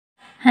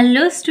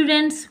Hello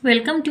students,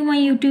 welcome to my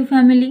YouTube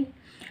family.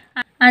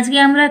 আজকে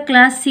আমরা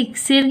class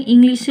 6-এর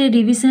ইংলিশের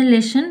রিভিশন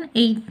লেসন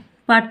এই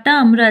পার্টটা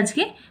আমরা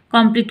আজকে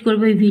কমপ্লিট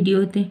করবো এই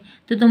ভিডিওতে।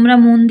 তো তোমরা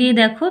মন দিয়ে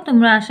দেখো,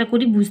 তোমরা আশা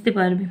করি বুঝতে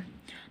পারবে।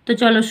 তো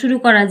চলো শুরু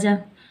করা যাক।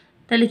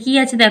 তাহলে কি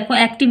আছে দেখো,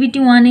 অ্যাক্টিভিটি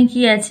 1-এ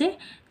কি আছে,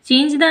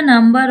 change the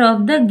number of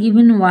the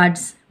given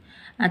words.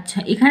 আচ্ছা,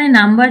 এখানে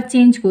নাম্বার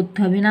চেঞ্জ করতে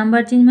হবে।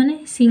 নাম্বার চেঞ্জ মানে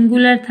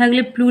সিঙ্গুলার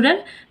থাকলে প্লুরাল,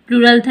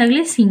 প্লুরাল থাকলে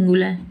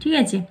সিঙ্গুলার। ঠিক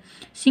আছে,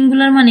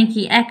 সিঙ্গুলার মানে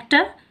কি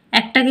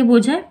একটাকে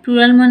বোঝায়,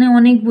 প্লুরাল মানে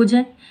অনেক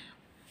বোঝায়।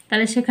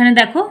 তাহলে সেখানে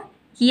দেখো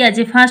কি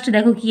আছে, ফার্স্ট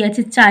দেখো কি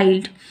আছে,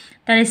 চাইল্ড।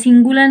 তাহলে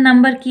সিঙ্গুলার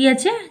নাম্বার কি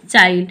আছে,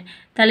 চাইল্ড।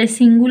 তাহলে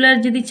সিঙ্গুলার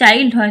যদি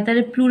চাইল্ড হয়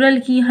তাহলে প্লুরাল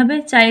কি হবে,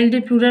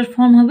 চাইল্ডের প্লুরাল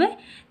ফর্ম হবে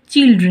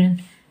চিলড্রেন।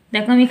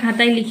 দেখো আমি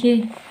খাতায়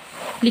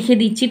লিখে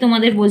দিচ্ছি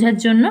তোমাদের বোঝার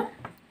জন্য।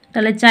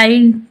 তাহলে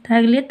চাইল্ড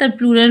থাকলে তার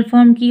প্লুরাল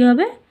ফর্ম কি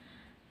হবে,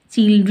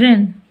 চিলড্রেন,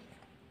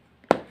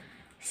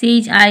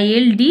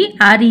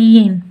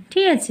 CHILDREN।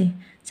 ঠিক আছে,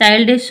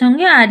 চাইল্ডের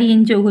সঙ্গে REN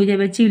যোগ হয়ে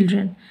যাবে,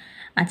 চিলড্রেন।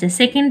 আচ্ছা,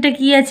 সেকেন্ডটা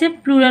কি আছে,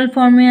 প্লুরাল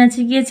ফর্মে আছে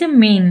কি আছে,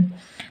 মেন।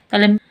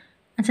 তাহলে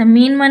আচ্ছা,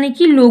 মেন মানে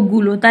কি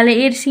লোকগুলো, তাহলে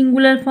এর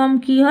সিঙ্গুলার ফর্ম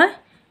কি হয়,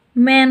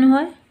 ম্যান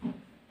হয়।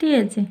 ঠিক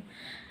আছে,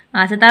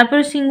 আচ্ছা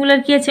তারপরে সিঙ্গুলার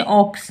কি আছে,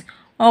 অক্স।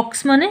 অক্স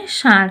মানে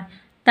ষাঁড়।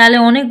 তাহলে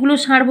অনেকগুলো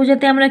ষাঁড়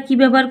বোঝাতে আমরা কি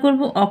ব্যবহার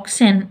করব,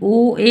 অক্সেন,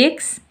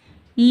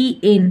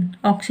 OXEN,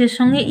 অক্সের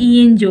সঙ্গে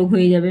EN যোগ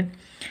হয়ে যাবে।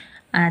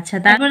 আচ্ছা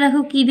তারপর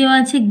দেখো কি দেওয়া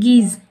আছে,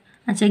 গিজ।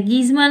 আচ্ছা,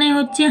 গিজ মানে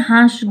হচ্ছে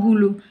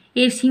হাঁসগুলো,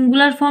 এর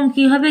সিঙ্গুলার ফর্ম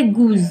কি হবে,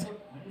 গুজ।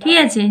 ঠিক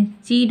আছে,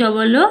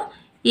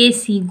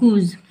 GOOAC,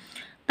 গুজ।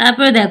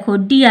 তারপরে দেখো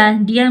ডিয়ার,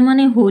 ডিয়ার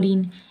মানে হরিণ,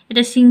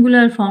 এটা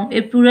সিঙ্গুলার ফর্ম,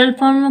 এর প্লুরাল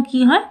ফর্মও কি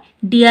হয়,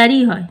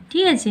 ডিয়ারই হয়।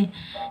 ঠিক আছে,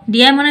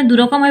 ডিয়ার মানে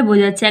দুরকমভাবে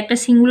বোঝাচ্ছে, একটা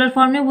সিঙ্গুলার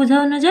ফর্মে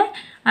বোঝানো যায়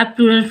আর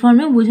প্লুরাল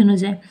ফর্মেও বোঝানো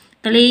যায়।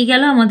 তাহলে এই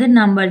গেল আমাদের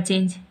নাম্বার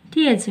চেঞ্জ।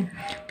 ঠিক আছে,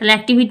 তাহলে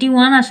অ্যাক্টিভিটি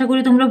 1 আশা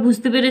করি তোমরা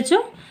বুঝতে পেরেছো।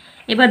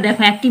 এবার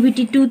দেখো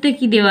অ্যাক্টিভিটি 2-তে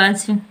কি দেওয়া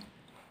আছে,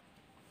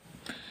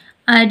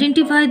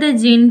 identify the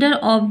gender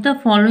of the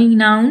following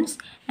nouns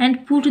and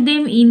put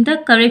them in the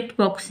correct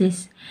boxes.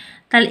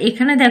 তাহলে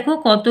এখানে দেখো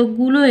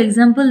কতগুলো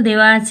এক্সাম্পল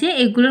দেওয়া আছে,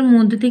 এগুলোর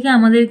মধ্যে থেকে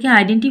আমাদেরকে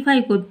আইডেন্টিফাই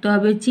করতে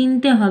হবে,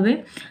 চিনতে হবে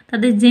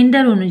তাদের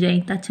জেন্ডার অনুযায়ী।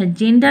 আচ্ছা,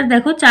 জেন্ডার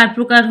দেখো 4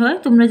 প্রকার হয়,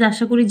 তোমরা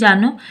আশা করি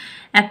জানো।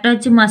 একটা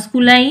হচ্ছে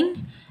মাস্কুলাইন,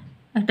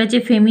 একটা হচ্ছে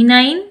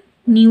ফেমিনাইন,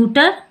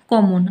 নিউটার,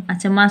 কমন।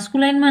 আচ্ছা,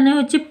 মাস্কুলাইন মানে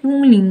হচ্ছে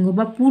পুংলিঙ্গ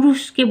বা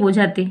পুরুষকে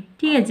বোঝাতে।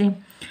 ঠিক আছে,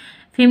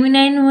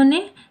 ফেমিনাইন মানে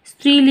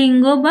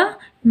স্ত্রীলিঙ্গ বা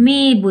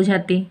মেয়ে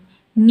বোঝাতে।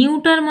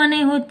 নিউটার মানে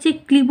হচ্ছে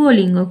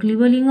ক্লীবলিঙ্গ,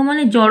 ক্লীবলিঙ্গ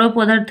মানে জড়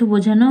পদার্থ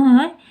বোঝানো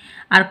হয়।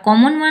 আর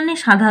কমন মানে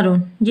সাধারণ,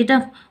 যেটা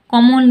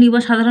কমনলি বা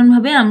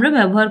সাধারণভাবে আমরা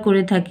ব্যবহার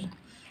করে থাকি।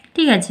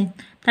 ঠিক আছে,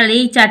 তাহলে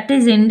এই 4টে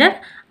জেন্ডার।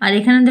 আর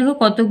এখানে দেখো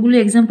কতগুলো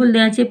এক্সাম্পল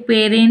দেওয়া আছে,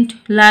 পেরেন্ট,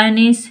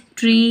 লায়নেস,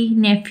 ট্রি,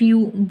 নেফিউ,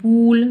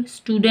 বুল,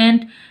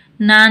 স্টুডেন্ট,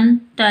 নান,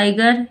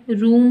 টাইগার,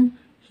 রুম,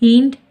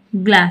 হিন্ট,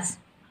 গ্লাস।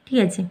 ঠিক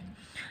আছে,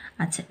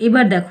 আচ্ছা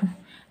এবার দেখো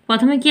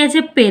প্রথমে কি আছে,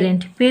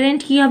 পেরেন্ট। পেরেন্ট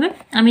কি হবে,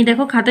 আমি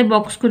দেখো খাতায়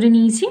বক্স করে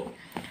নিয়েছি,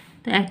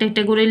 তো একটা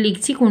একটা করে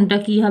লিখছি কোনটা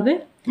কি হবে।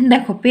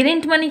 দেখো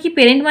পেরেন্ট মানে কি,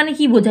 পেরেন্ট মানে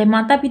কি বোঝায়,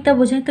 মাতা পিতা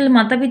বোঝায়। তাহলে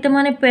মাতা পিতা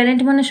মানে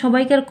প্যারেন্ট মানে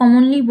সবাইকার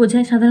কমনলি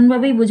বোঝায়,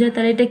 সাধারণভাবেই বোঝায়।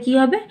 তাহলে এটা কি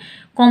হবে,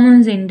 কমন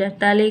জেন্ডার।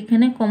 তাহলে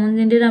এখানে কমন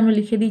জেন্ডার আমরা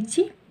লিখে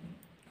দিচ্ছি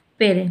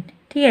পেরেন্ট।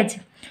 ঠিক আছে,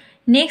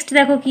 নেক্সট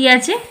দেখো কি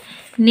আছে,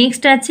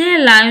 নেক্সট আছে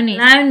লায়নেস।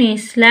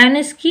 লায়নেস,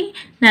 লায়নেস কি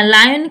না,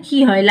 লায়ন কি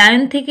হয়,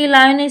 লায়ন থেকে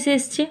লায়নেস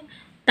এসছে,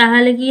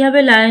 তাহলে কি হবে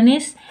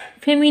লায়নেস।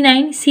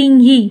 ফেমিনাইন,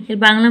 সিংহী, এর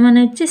বাংলা মানে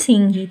হচ্ছে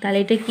সিংহী, তাহলে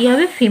এটা কি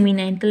হবে,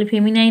 ফেমিনাইন। তাহলে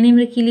ফেমিনাইনে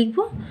আমরা কি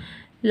লিখবো,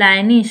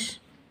 লায়নেস।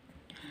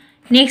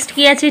 নেক্সট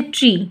কি আছে,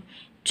 ট্রি।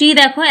 ট্রি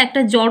দেখো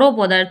একটা জড়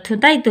পদার্থ,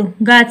 তাই তো,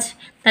 গাছ।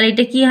 তাহলে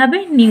এটা কি হবে,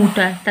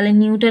 নিউটার। তাহলে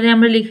নিউটারে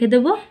আমরা লিখে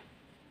দেবো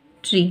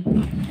ট্রি।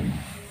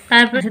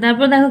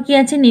 তারপর দেখো কি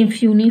আছে,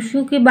 নেফিউ।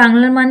 নেফিউকে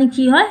বাংলার মানে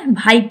কি হয়,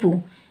 ভাইপো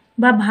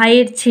বা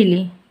ভাইয়ের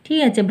ছেলে। ঠিক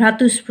আছে,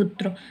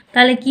 ভ্রাতুষ্পুত্র।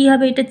 তাহলে কি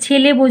হবে, এটা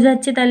ছেলে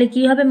বোঝাচ্ছে, তাহলে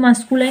কি হবে,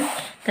 মাস্কুলাইন।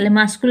 তাহলে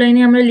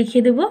মাস্কুলাইনে আমরা লিখে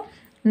দেব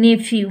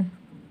নেফিউ।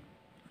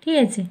 ঠিক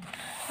আছে,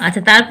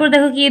 আচ্ছা তারপর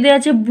দেখো কি দেওয়া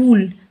আছে,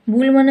 বুল।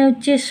 বুল মানে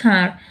হচ্ছে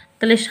ষাঁড়,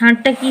 তাহলে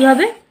ষাঁড়টা কি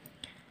হবে,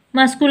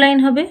 মাস্কুলাইন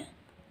হবে,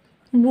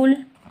 বুল।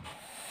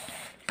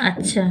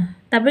 আচ্ছা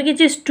তারপর কি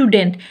হচ্ছে,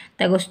 স্টুডেন্ট।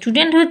 দেখো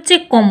স্টুডেন্ট হচ্ছে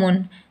কমন,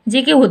 যে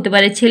কেউ হতে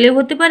পারে, ছেলেও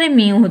হতে পারে,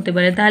 মেয়েও হতে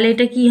পারে। তাহলে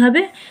এটা কি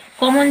হবে,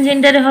 কমন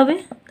জেন্ডারে হবে।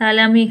 তাহলে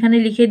আমি এখানে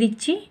লিখে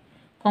দিচ্ছি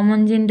কমন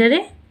জেন্ডারে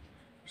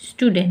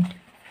স্টুডেন্ট।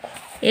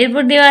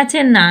 এরপর দেওয়া আছে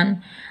নান।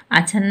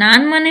 আচ্ছা, নান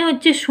মানে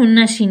হচ্ছে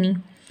সন্ন্যাসিনী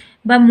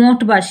বা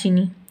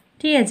মঠবাসিনী।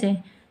 ঠিক আছে,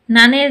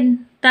 নানের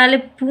তাহলে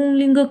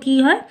পুংলিঙ্গ কি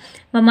হয়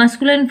বা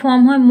মাস্কুলাইন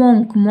ফর্ম হয়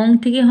মঙ্ক, মঙ্ক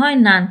থেকে হয়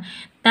নান।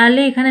 তাহলে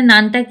এখানে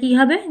নানটা কি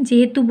হবে,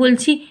 যেহেতু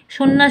বলছি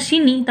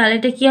সন্ন্যাসিনী, তাহলে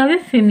এটা কী হবে,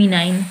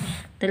 ফেমিনাইন।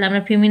 তাহলে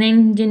আমরা ফেমিনাইন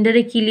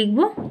জেন্ডারে কি লিখব,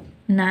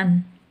 নান।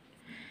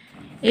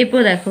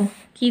 এরপর দেখো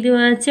কি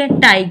দেওয়া আছে,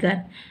 টাইগার।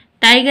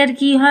 টাইগার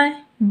কি হয়,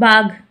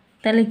 বাঘ।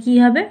 তাহলে কি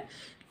হবে,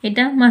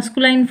 এটা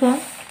মাস্কুলাইন ফর্ম,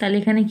 তাহলে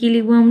এখানে কি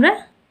লিখবো আমরা,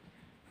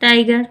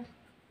 টাইগার।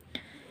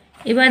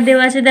 এবার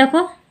দেওয়া আছে দেখো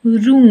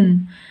রুম।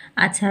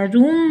 আচ্ছা,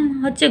 রুম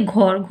হচ্ছে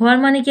ঘর। ঘর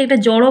মানে কি, একটা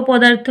জড়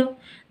পদার্থ,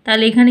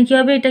 তাহলে এখানে কি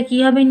হবে, এটা কি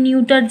হবে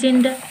নিউটার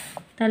জেন্ডার,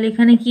 তাহলে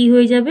এখানে কি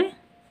হয়ে যাবে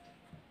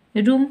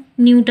রুম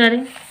নিউটারে।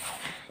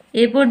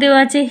 এরপর দেওয়া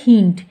আছে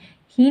হিন্ট,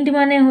 হিন্ট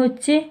মানে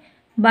হচ্ছে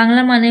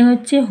বাংলা মানে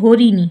হচ্ছে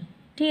হরিণী,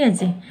 ঠিক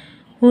আছে,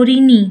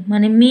 হরিণী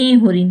মানে মেয়ে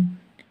হরিণ,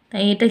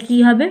 তাই এটা কি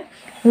হবে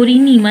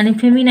হরিণী মানে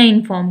ফেমিনাইন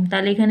ফর্ম,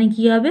 তাহলে এখানে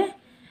কি হবে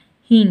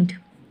হিন্ট।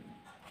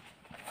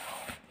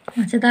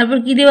 আচ্ছা তারপর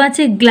কি দেওয়া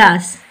আছে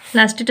গ্লাস,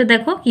 লাস্টেটা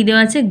দেখো কি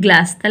দেওয়া আছে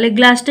গ্লাস, তাহলে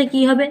গ্লাসটা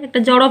কি হবে একটা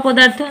জড়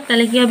পদার্থ,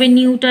 তাহলে কি হবে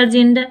নিউটার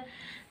জেন্ডার,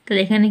 তাহলে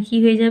এখানে কি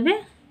হয়ে যাবে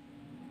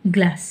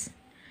গ্লাস,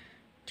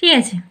 ঠিক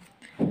আছে।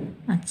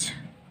 আচ্ছা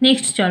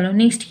নেক্সট চলো,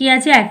 নেক্সট কি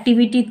আছে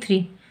অ্যাক্টিভিটি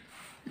 3।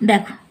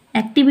 দেখো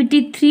অ্যাক্টিভিটি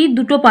 3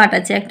 দুটো পার্ট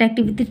আছে, একটা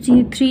অ্যাক্টিভিটি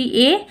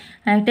 3A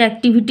আর একটা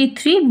অ্যাক্টিভিটি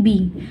 3B।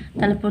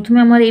 তাহলে প্রথমে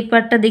আমার এই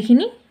পার্টটা দেখে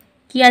নিই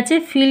কি আছে,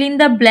 fill in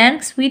the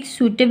blanks with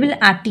suitable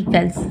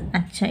articles.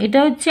 আচ্ছা এটা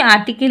হচ্ছে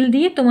আর্টিকেল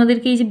দিয়ে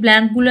তোমাদেরকে এই যে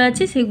ব্ল্যাঙ্কগুলো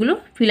আছে সেগুলো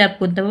ফিল আপ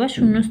করতে হবে বা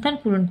শূন্যস্থান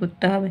পূরণ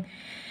করতে হবে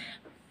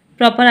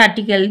প্রপার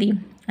আর্টিকেল দিয়ে।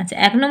 আচ্ছা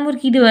 1 নম্বর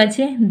কী দেওয়া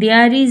আছে,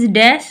 there is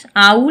dash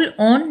owl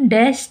on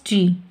dash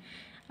tree.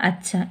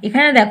 আচ্ছা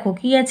এখানে দেখো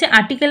কি আছে,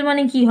 আর্টিকেল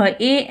মানে কি হয়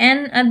এ এন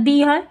আর দি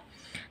হয়,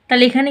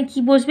 তাহলে এখানে কি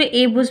বসবে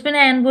এ বসবে না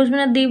এন বসবে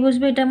না দি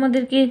বসবে, এটা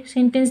আমাদেরকে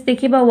সেন্টেন্স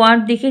দেখে বা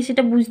ওয়ার্ড দেখে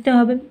সেটা বুঝতে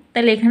হবে।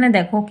 তাহলে এখানে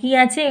দেখো কি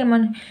আছে,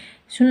 মানে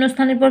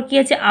শূন্যস্থানের পর কি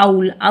আছে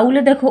আউল,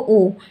 আউলে দেখো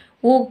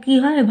ও কি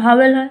হয়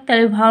ভাওয়েল হয়,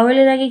 তাহলে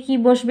ভাওয়েলের আগে কি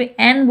বসবে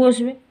অ্যান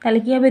বসবে, তাহলে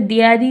কি হবে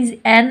there is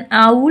an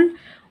owl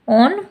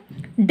on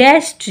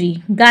dash tree,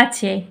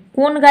 গাছে,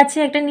 কোন গাছে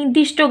একটা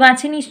নির্দিষ্ট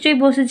গাছে নিশ্চয়ই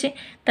বসেছে,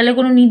 তাহলে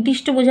কোনো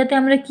নির্দিষ্ট বোঝাতে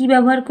আমরা কি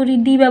ব্যবহার করি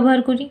দি ব্যবহার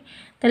করি,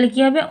 তাহলে কি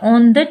হবে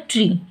অন দ্য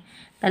ট্রি।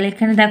 তাহলে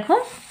এখানে দেখো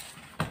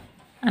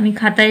আমি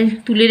খাতায়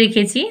তুলে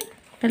রেখেছি,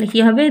 তাহলে কি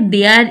হবে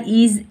there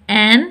is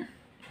an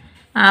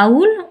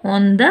owl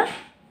on the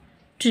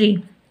tree.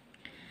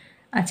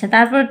 আচ্ছা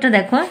তারপরটা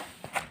দেখো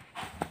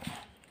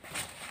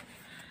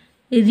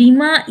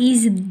Rima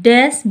is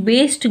dash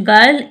best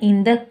girl in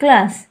the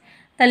class,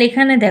 তাহলে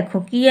এখানে দেখো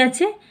কি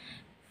আছে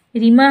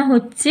রিমা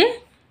হচ্ছে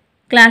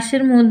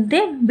ক্লাসের মধ্যে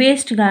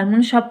বেস্ট গার্ল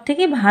মানে সব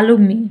থেকে ভালো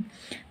মেয়ে,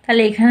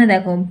 তাহলে এখানে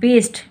দেখো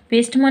বেস্ট,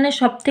 বেস্ট মানে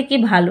সব থেকে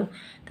ভালো,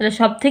 তাহলে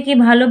সব থেকে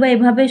ভালো বা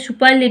এভাবে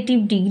সুপারলেটিভ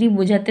ডিগ্রি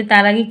বোঝাতে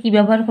তার আগে কি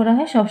ব্যবহার করা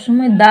হয়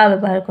সবসময় দা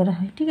ব্যবহার করা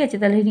হয়, ঠিক আছে।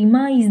 তাহলে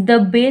Rima is the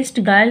best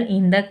girl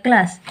in the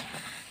class,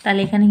 তাহলে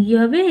এখানে কী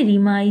হবে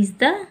Rima is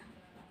the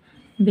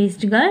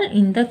best girl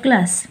in the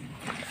class.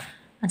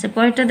 আচ্ছা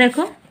পরেরটা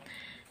দেখো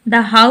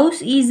the house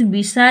is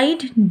beside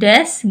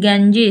dash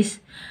Ganges.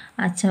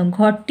 আচ্ছা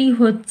ঘরটি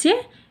হচ্ছে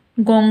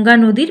গঙ্গা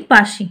নদীর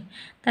পাশে,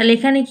 তাহলে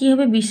এখানে কি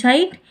হবে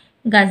বিসাইড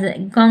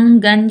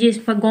গাঞ্জেস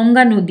বা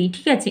গঙ্গা নদী,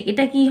 ঠিক আছে।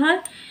 এটা কি হয়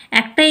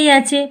একটাই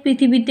আছে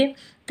পৃথিবীতে,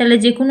 তাহলে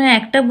যে কোনো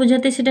একটা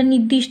বোঝাতে সেটা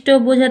নির্দিষ্ট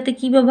বোঝাতে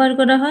কি ব্যবহার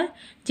করা হয়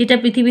যেটা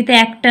পৃথিবীতে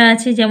একটা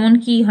আছে, যেমন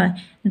কি হয়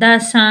দ্য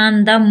সান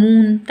দ্য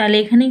মুন, তাহলে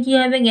এখানে কি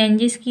হবে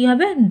গ্যাঞ্জেস কি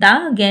হবে দ্য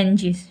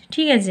গ্যাঞ্জেস,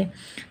 ঠিক আছে।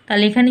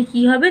 তাহলে এখানে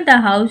কি হবে the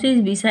house is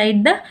beside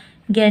the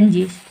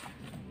Ganges,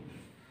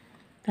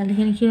 তাহলে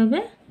এখানে কী হবে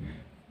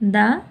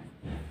দ্য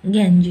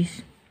গ্যাঞ্জেস।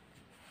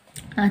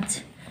 আচ্ছা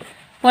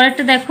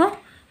পরেরটা দেখো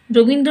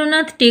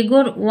Rabindranath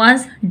Tagore was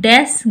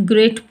dash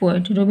great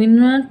poet,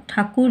 Rabindranath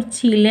ঠাকুর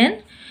ছিলেন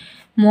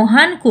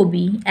মহান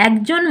কবি,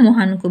 একজন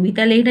মহান কবি,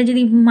 তাহলে এটা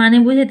যদি মানে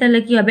বোঝে তাহলে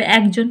কি হবে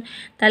একজন,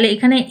 তাহলে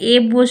এখানে এ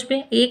বসবে,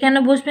 এ কেন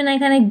বসবে না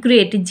এখানে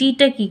গ্রেট,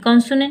 জিটা কি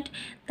কনসোনেন্ট,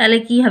 তাহলে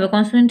কি হবে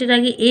কনসোনেন্টের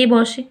আগে এ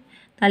বসে,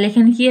 তাহলে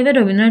এখানে কী হবে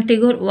রবীন্দ্রনাথ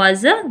টেগোর ওয়াজ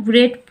আ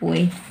গ্রেট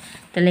পোয়েট,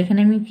 তাহলে এখানে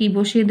আমি কি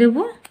বসিয়ে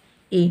দেবো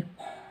এ,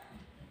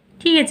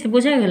 ঠিক আছে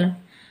বোঝা গেল।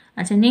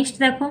 আচ্ছা নেক্সট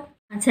দেখো,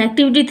 আচ্ছা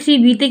অ্যাক্টিভিটি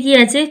 3B-তে কি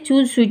আছে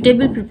choose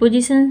suitable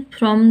preposition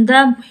from the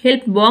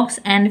help box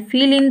and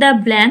fill in the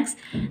blanks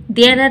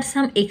there R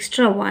some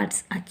extra ওয়ার্ডস।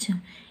 আচ্ছা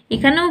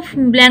এখানেও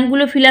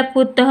ব্ল্যাঙ্কগুলো ফিল আপ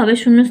করতে হবে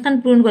শূন্যস্থান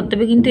পূরণ করতে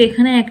হবে, কিন্তু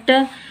এখানে একটা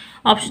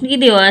অপশন কি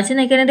দেওয়া আছে না,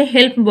 এখানে একটা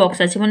হেল্প বক্স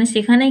আছে, মানে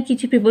সেখানে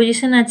কিছু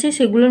প্রিপোজিশন আছে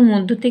সেগুলোর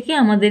মধ্য থেকে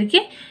আমাদেরকে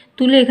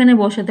তুলে এখানে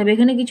বসাতে হবে,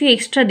 এখানে কিছু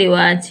এক্সট্রা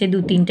দেওয়া আছে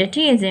 2-3টা,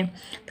 ঠিক আছে,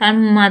 তার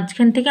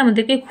মাঝখান থেকে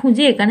আমাদেরকে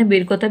খুঁজে এখানে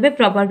বের করতে হবে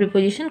প্রপার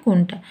প্রিপোজিশন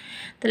কোনটা।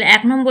 তাহলে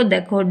 1 নম্বর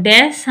দেখো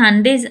dash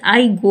Sundays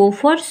I go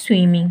for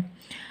swimming.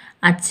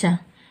 আচ্ছা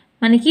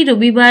মানে কি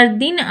রবিবার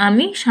দিন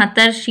আমি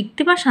সাঁতার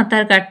শিখতে বা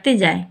সাঁতার কাটতে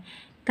যাই,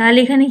 তাহলে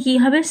এখানে কি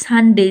হবে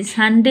সানডেজ,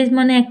 সানডেজ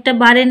মানে একটা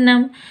বারের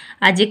নাম,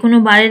 আর যে কোনো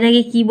বারের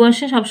আগে কি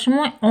বসে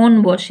সবসময় অন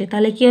বসে,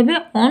 তাহলে কি হবে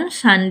on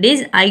Sundays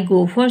I go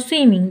for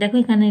swimming, দেখো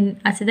এখানে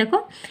আছে দেখো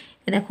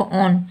দেখো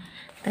অন,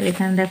 তাহলে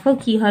এখানে দেখো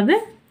কি হবে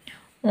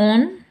on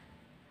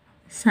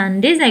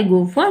Sundays I go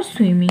for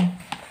swimming.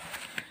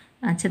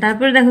 আচ্ছা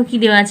তারপরে দেখো কি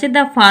দেওয়া আছে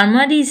the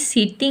farmer is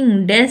sitting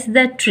dash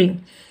the tree.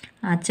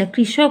 আচ্ছা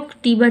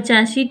কৃষকটি বা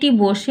চাষিটি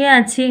বসে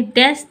আছে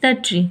ড্যাশ দ্য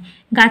ট্রি,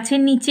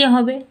 গাছের নিচে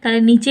হবে, তাহলে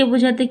নিচে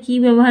বোঝাতে কি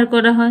ব্যবহার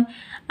করা হয়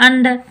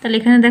আন্ডার, তাহলে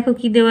এখানে দেখো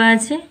কি দেওয়া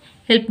আছে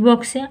হেল্প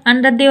বক্সে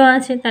আন্ডার দেওয়া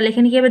আছে, তাহলে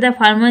এখানে কী হবে the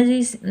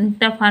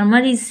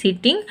farmer is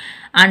sitting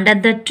under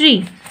the tree,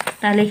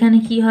 তাহলে এখানে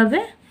কি হবে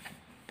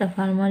the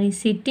farmer is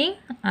sitting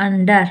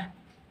under.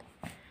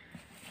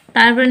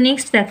 তারপরে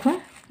নেক্সট দেখো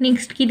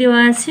নেক্সট কি দেওয়া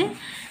আছে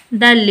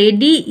the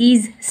lady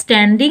is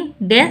standing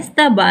dash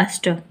the bus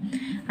stop.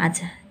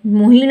 আচ্ছা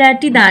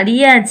মহিলাটি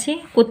দাঁড়িয়ে আছে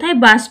কোথায়?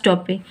 বাস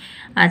স্টপে।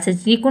 আচ্ছা,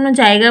 যে কোনো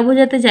জায়গা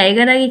বোঝাতে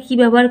জায়গার আগে কি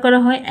ব্যবহার করা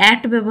হয়?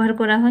 অ্যাট ব্যবহার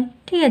করা হয়,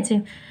 ঠিক আছে,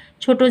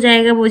 ছোট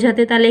জায়গা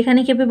বোঝাতে। তাহলে এখানে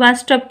কি হবে? বাস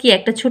স্টপ কি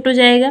একটা ছোট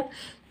জায়গা,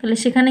 তাহলে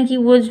সেখানে কি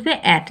বসবে?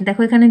 অ্যাট।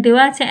 দেখো এখানে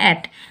দেওয়া আছে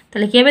অ্যাট,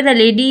 তাহলে কী হবে? The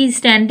lady is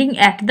standing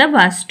at the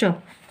bus stop,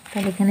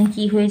 তাহলে এখানে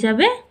কি হয়ে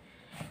যাবে?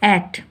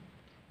 অ্যাট।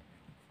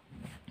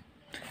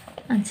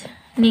 আচ্ছা,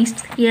 নেক্সট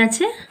কি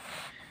আছে?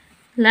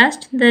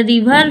 Last, the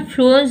river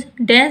flows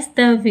dash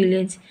the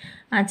village.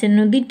 আচ্ছা,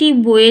 নদীটি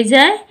বয়ে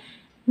যায়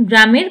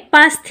গ্রামের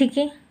পাশ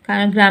থেকে,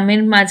 কারণ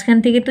গ্রামের মাঝখান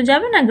থেকে তো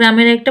যাবে না,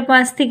 গ্রামের একটা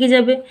পাশ থেকে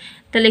যাবে।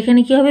 তাহলে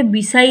এখানে কী হবে?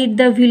 Beside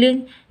the village.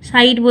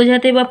 সাইড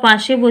বোঝাতে বা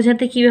পাশে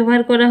বোঝাতে কী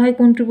ব্যবহার করা হয়?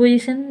 কোন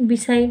প্রিপোজিশন?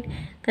 বিসাইড।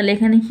 তাহলে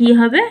এখানে কি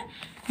হবে?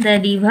 The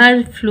river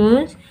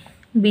flows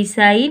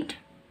beside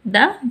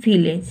the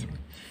village.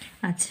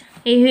 আচ্ছা,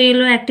 এই হয়ে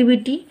গেলো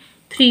অ্যাক্টিভিটি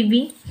 3B।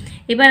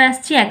 এবার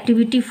আসছি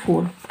অ্যাক্টিভিটি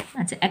 4।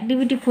 আচ্ছা,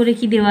 অ্যাক্টিভিটি 4-এ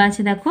কী দেওয়া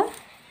আছে দেখো,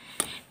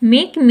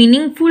 make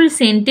meaningful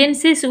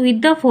sentences with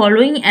the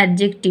following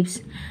adjectives.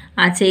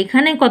 আচ্ছা,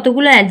 এখানে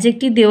কতগুলো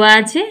অ্যাডজেক্টিভ দেওয়া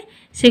আছে,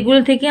 সেগুলো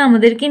থেকে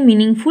আমাদেরকে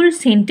মিনিংফুল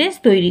সেন্টেন্স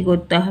তৈরি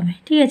করতে হবে,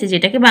 ঠিক আছে,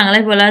 যেটাকে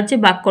বাংলায় বলা হচ্ছে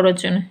বাক্য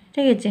রচনা,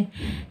 ঠিক আছে,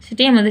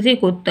 সেটাই আমাদেরকে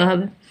করতে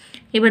হবে।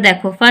 এবার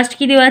দেখো ফার্স্ট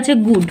কী দেওয়া আছে?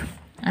 গুড।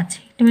 আচ্ছা,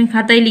 এটা আমি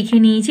খাতায় লিখে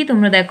নিয়েছি,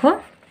 তোমরা দেখো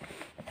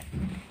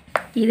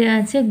কী দেওয়া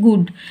আছে?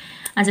 গুড।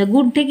 আচ্ছা,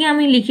 গুড থেকে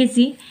আমি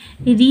লিখেছি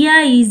Riya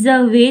is a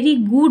very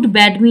good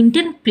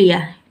badminton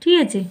player, ঠিক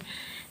আছে,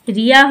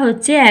 রিয়া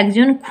হচ্ছে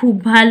একজন খুব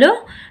ভালো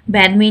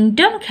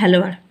ব্যাডমিন্টন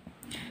খেলোয়াড়।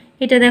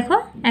 এটা দেখো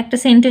একটা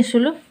সেন্টেন্স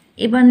হলো।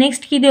 এবার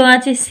নেক্সট কী দেওয়া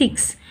আছে?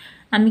 6।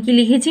 আমি কি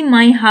লিখেছি?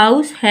 My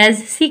house has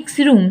 6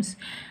 rooms.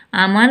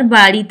 আমার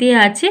বাড়িতে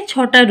আছে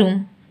 6টা রুম,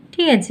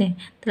 ঠিক আছে,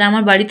 তাহলে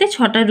আমার বাড়িতে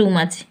 6টা রুম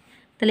আছে,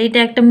 তাহলে এটা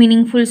একটা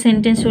মিনিংফুল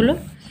সেন্টেন্স হলো।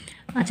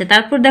 আচ্ছা,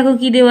 তারপর দেখো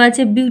কি দেওয়া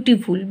আছে?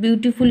 বিউটিফুল।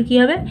 বিউটিফুল কী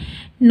হবে?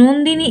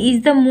 Nandini is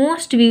the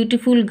most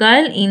beautiful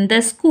girl in the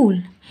school.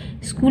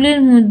 স্কুলের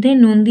মধ্যে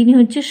নন্দিনী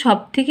হচ্ছে সব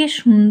থেকে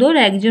সুন্দর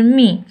একজন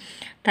মেয়ে,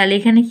 তাহলে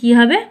এখানে কি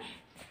হবে?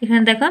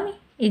 এখানে দেখো আমি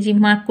এই যে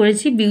মার্ক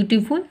করেছি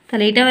বিউটিফুল,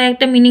 তাহলে এটাও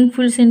একটা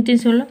মিনিংফুল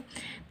সেন্টেন্স হলো।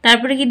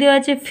 তারপরে কি দেওয়া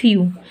আছে?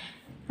 ফিউ।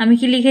 আমি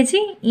কি লিখেছি?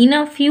 In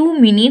a few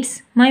minutes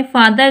my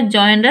father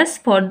joined us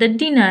for the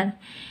dinner.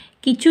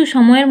 কিছু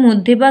সময়ের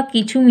মধ্যে বা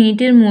কিছু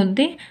মিনিটের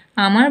মধ্যে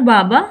আমার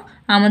বাবা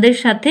আমাদের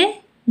সাথে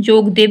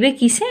যোগ দেবে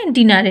কিসে?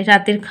 ডিনারে,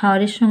 রাতের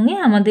খাবারের সঙ্গে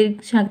আমাদের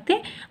সাথে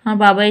আমার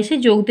বাবা এসে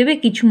যোগ দেবে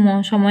কিছু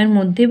সময়ের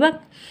মধ্যে বা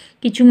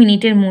কিছু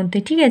মিনিটের মধ্যে,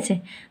 ঠিক আছে।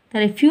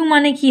 তাহলে ফিউ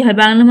মানে কি হয়?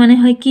 বাংলা মানে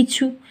হয়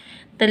কিছু,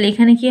 তাহলে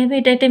এখানে কী হবে?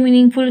 এটা একটা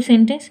মিনিংফুল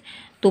সেন্টেন্স।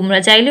 তোমরা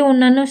চাইলে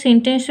অন্যান্য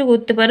সেন্টেন্সও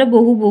করতে পারো,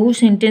 বহু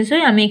সেন্টেন্স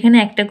হয়, আমি এখানে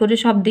একটা করে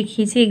সব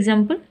দেখিয়েছি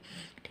এক্সাম্পল,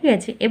 ঠিক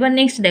আছে। এবার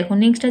নেক্সট দেখো,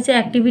 নেক্সট আছে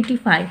অ্যাক্টিভিটি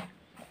 5।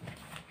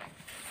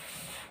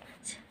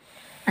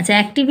 আচ্ছা,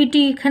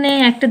 অ্যাক্টিভিটি এখানে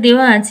একটা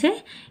দেওয়া আছে,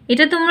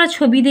 এটা তোমরা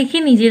ছবি দেখে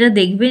নিজেরা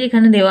দেখবে।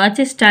 এখানে দেওয়া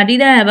আছে study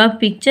the above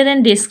picture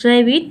and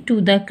describe it to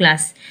the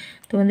class.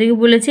 তোমাদেরকে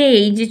বলেছে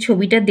এই যে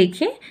ছবিটা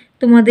দেখে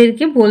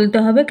তোমাদেরকে বলতে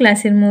হবে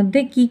ক্লাসের মধ্যে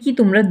কি কি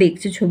তোমরা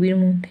দেখছো ছবির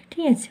মধ্যে,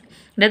 ঠিক আছে,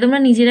 এটা তোমরা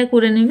নিজেরা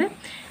করে নেবে।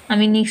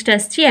 আমি নেক্সট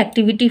আসছি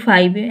অ্যাক্টিভিটি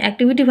 5-এ।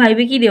 অ্যাক্টিভিটি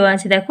 5-এ কী দেওয়া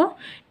আছে দেখো,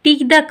 tick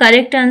the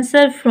correct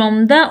answer from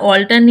the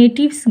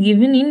alternatives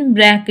given in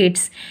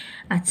brackets.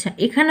 আচ্ছা,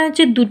 এখানে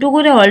হচ্ছে দুটো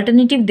করে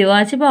অল্টারনেটিভ দেওয়া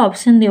আছে বা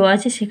অপশান দেওয়া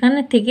আছে, সেখানে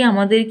থেকে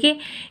আমাদেরকে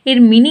এর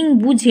মিনিং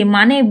বুঝে,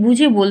 মানে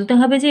বুঝে বলতে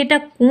হবে যে এটা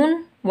কোন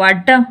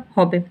ওয়ার্ডটা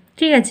হবে,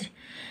 ঠিক আছে।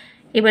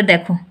 এবার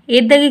দেখো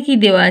এর দাগে কি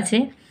দেওয়া আছে?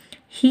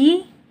 হি,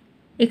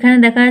 এখানে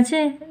দেখা আছে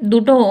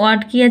দুটো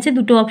ওয়ার্ড কি আছে,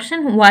 দুটো অপশান,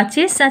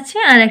 ওয়াচেস আছে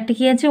আর একটা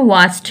কি আছে?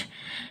 ওয়াচড,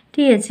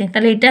 ঠিক আছে।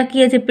 তাহলে এটা কি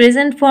আছে?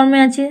 প্রেজেন্ট ফর্মে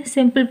আছে,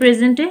 সিম্পল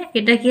প্রেজেন্টে।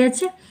 এটা কি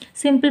আছে?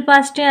 সিম্পল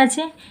পাস্টে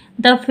আছে,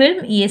 দ্য ফিল্ম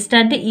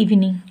ইয়েস্টারডে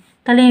ইভিনিং।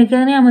 তাহলে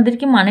এখানে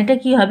আমাদেরকে মানেটা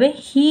কি হবে?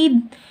 He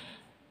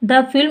the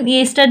film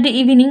yesterday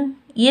evening.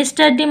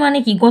 Yesterday মানে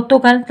কি?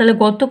 গতকাল, তাহলে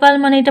গতকাল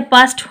মানে এটা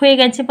পাস্ট হয়ে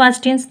গেছে, পাস্ট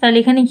টেন্স, তাহলে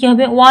এখানে কি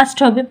হবে? ওয়াচড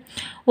হবে।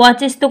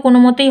 ওয়াচেস তো কোনো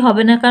মতেই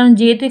হবে না, কারণ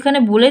যেহেতু এখানে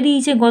বলে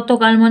দিয়েছে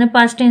গতকাল মানে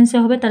পাস্ট টেন্সে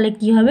হবে, তাহলে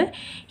কি হবে?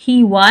 হি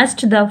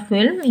watched the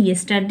film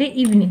yesterday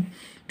evening.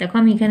 দেখো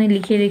আমি এখানে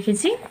লিখে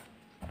রেখেছি,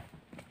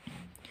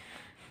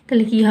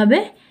 তাহলে কি হবে?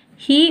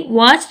 হি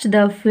watched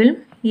the film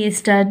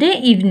yesterday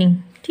evening,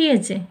 ঠিক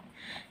আছে।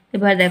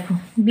 এবার দেখো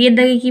বিয়ের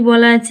দাগে কি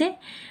বলা আছে?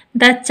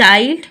 দ্য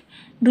চাইল্ড,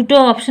 দুটো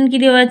অপশান কি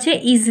দেওয়া আছে?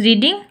 Is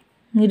reading,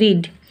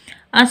 read,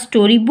 R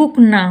story book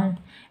নাও,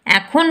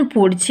 এখন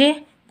পড়ছে,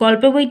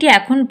 গল্প বইটি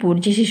এখন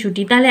পড়ছে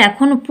শিশুটি, তাহলে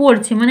এখন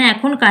পড়ছে মানে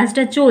এখন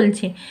কাজটা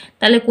চলছে,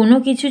 তাহলে কোনো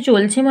কিছু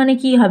চলছে মানে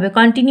কি হবে?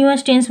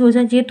 কন্টিনিউয়াস টেন্স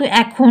বোঝায়, যেহেতু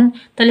এখন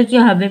তাহলে কি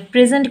হবে?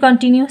 প্রেজেন্ট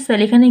কন্টিনিউয়াস,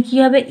 তাহলে এখানে কি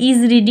হবে? ইজ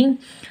রিডিং,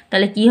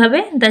 তাহলে কি হবে?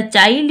 The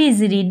child is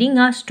reading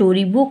a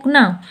story book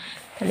নাও,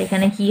 তাহলে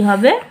এখানে কি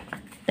হবে?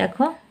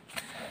 দেখো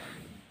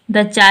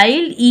the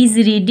child is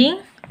reading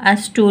a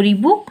story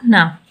book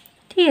নাও,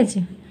 ঠিক আছে।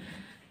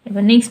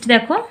 এবার নেক্সট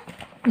দেখো,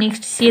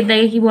 নেক্সট সে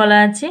দাগে কি বলা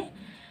আছে?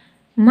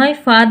 মাই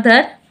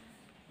ফাদার,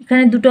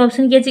 এখানে দুটো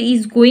অপশান কি আছে?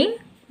 Is going,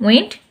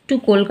 went to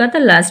Kolkata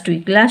last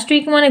week. Last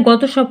week মানে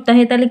গত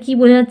সপ্তাহে, তাহলে কি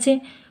বোঝাচ্ছে?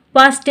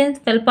 পাস্ট টেন্স,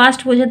 তাহলে পাস্ট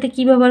বোঝাতে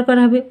কি ব্যবহার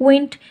করা হবে?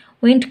 ওয়েন্ট।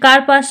 ওয়েন্ট কার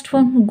পাস্ট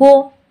ফর্ম? গো,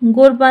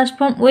 গোর past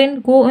form went,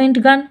 go went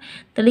গান,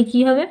 তাহলে কি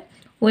হবে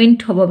ওয়েন্ট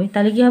হবে,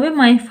 তাহলে কি হবে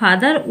my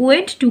father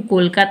went to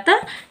Kolkata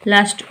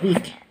last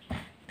week.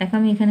 দেখো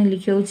আমি এখানে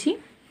লিখেওছি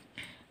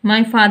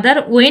my father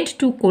went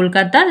to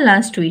Kolkata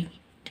last week,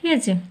 ঠিক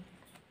আছে।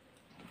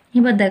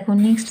 এবার দেখো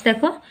নেক্সট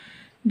দেখো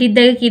ডির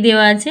দাগে কী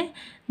দেওয়া আছে,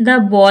 দ্য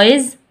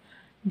বয়েজ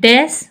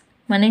ড্যাশ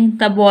মানে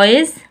দ্য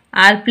বয়েজ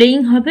আর প্লেয়িং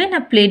হবে না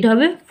প্লেড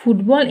হবে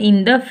ফুটবল ইন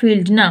দ্য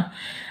ফিল্ড না।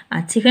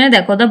 আচ্ছা এখানে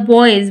দেখো দ্য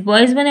বয়েজ,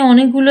 বয়েজ মানে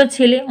অনেকগুলো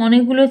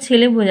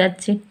ছেলে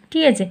বোঝাচ্ছে,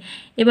 ঠিক আছে।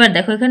 এবার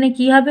দেখো এখানে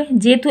কি হবে,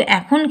 যেহেতু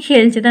এখন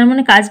খেলছে তার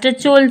মানে কাজটা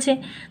চলছে,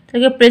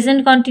 তাহলে প্রেজেন্ট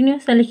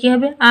কন্টিনিউয়াস, তাহলে কী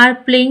হবে আর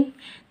প্লেয়িং,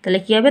 তাহলে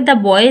কী হবে the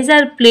boys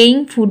are playing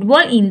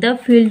football in the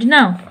field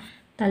now.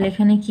 তাহলে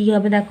এখানে কী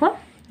হবে দেখো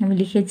আমি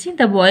লিখেছি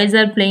the boys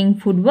are playing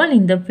football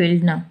in the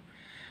field now.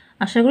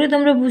 আশা করি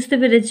তোমরা বুঝতে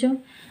পেরেছো।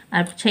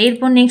 আচ্ছা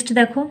এরপর নেক্সট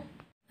দেখো,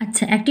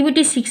 আচ্ছা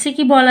অ্যাক্টিভিটি 6-এ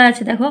কি বলা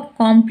আছে দেখো,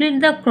 complete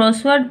the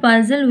crossword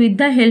puzzle with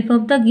the help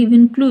of the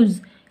given clues,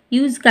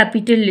 use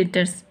capital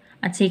letters.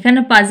 আচ্ছা এখানে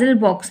পাজল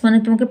বক্স মানে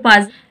তোমাকে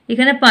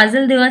এখানে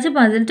পাজল দেওয়া আছে,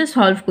 পাজলটা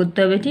সলভ করতে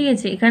হবে, ঠিক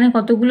আছে। এখানে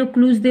কতগুলো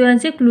ক্লুজ দেওয়া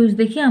আছে, ক্লুজ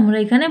দেখে আমরা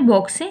এখানে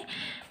বক্সে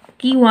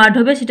কি ওয়ার্ড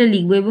হবে সেটা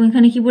লিখবো, এবং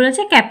এখানে কি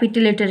বলেছে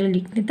ক্যাপিটাল লেটারে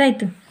লিখতে, তাই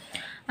তো।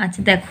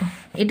 আচ্ছা দেখো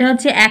এটা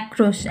হচ্ছে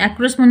অ্যাক্রস,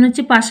 অ্যাক্রস মানে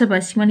হচ্ছে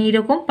পাশাপাশি, মানে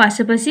এরকম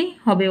পাশাপাশি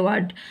হবে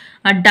ওয়ার্ড,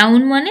 আর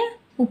ডাউন মানে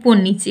উপর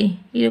নিচে,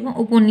 এরকম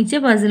উপর নিচে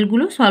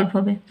পাজলগুলো সলভ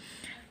হবে।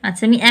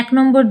 আচ্ছা আমি 1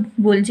 নম্বর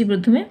বলছি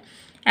প্রথমে।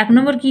 1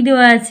 নম্বর কী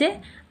দেওয়া আছে,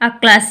 আ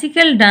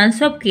ক্লাসিক্যাল ডান্স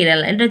অফ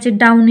কেরালা, এটা হচ্ছে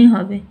ডাউনে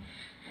হবে,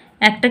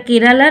 একটা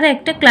কেরালার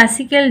একটা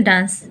ক্লাসিক্যাল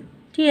ডান্স,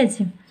 ঠিক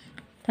আছে।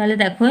 তাহলে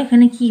দেখো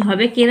এখানে কি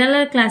হবে,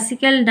 কেরালার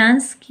ক্লাসিক্যাল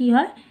ডান্স কি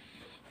হয়,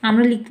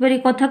 আমরা লিখতে পারি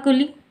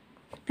কথাকলি,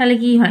 তাহলে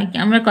কি হয়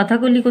আমরা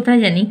কথাকলি কোথায়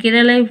জানি,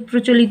 কেরালায়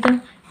প্রচলিত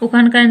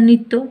ওখানকার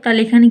নৃত্য, তাহলে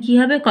এখানে কি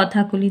হবে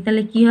কথাকলি,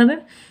 তাহলে কি হবে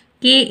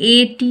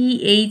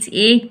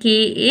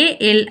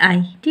KATHAKALI,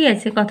 ঠিক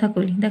আছে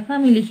কথাকলি। দেখো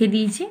আমি লিখে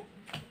দিয়েছি,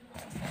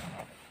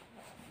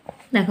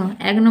 দেখো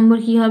 1 নম্বর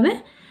কি হবে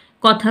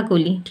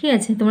কথাকলি, ঠিক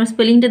আছে। তোমরা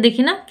স্পেলিংটা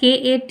দেখে নাও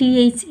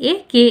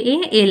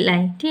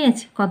KATHAKALI, ঠিক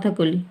আছে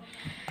কথাকলি।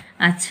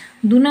 আচ্ছা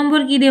 2 নম্বর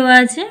কি দেওয়া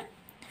আছে,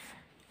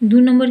 2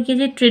 নম্বর কি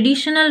আছে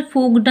traditional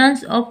folk dance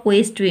of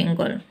West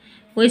Bengal,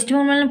 West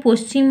Bengal মানে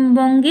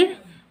পশ্চিমবঙ্গের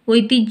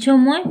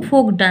ঐতিহ্যময়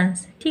ফোক ডান্স,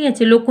 ঠিক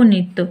আছে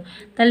লোকনৃত্য।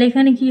 তাহলে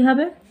এখানে কি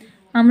হবে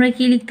আমরা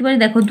কি লিখতে পারি,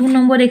 দেখো 2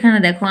 নম্বর এখানে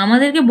দেখো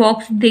আমাদেরকে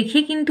বক্স দেখে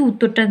কিন্তু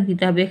উত্তরটা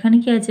দিতে হবে। এখানে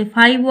কি আছে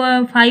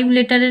 5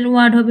 লেটারের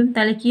ওয়ার্ড হবে,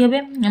 তাহলে কি হবে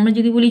আমরা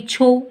যদি বলি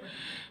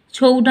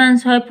ছৌ ডান্স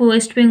হয়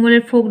ওয়েস্ট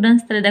বেঙ্গলের ফোক ডান্স,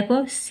 তাহলে দেখো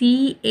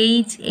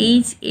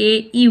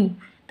CHHAU,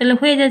 তাহলে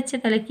হয়ে যাচ্ছে,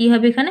 তাহলে কি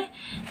হবে এখানে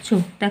ছৌ।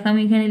 দেখো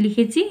আমি এখানে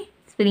লিখেছি,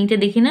 স্পেলিংটা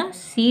দেখে নাও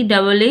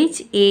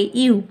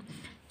CHHAU,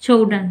 ছৌ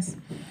ডান্স।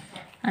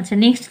 আচ্ছা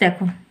নেক্সট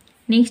দেখো,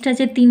 নেক্সট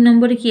আছে 3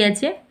 নম্বরে কি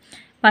আছে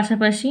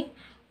পাশাপাশি,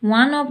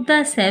 one of the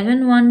 7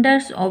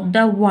 wonders of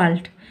the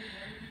world,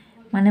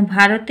 মানে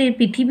ভারতের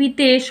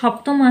পৃথিবীতে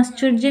 7ম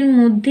আশ্চর্যের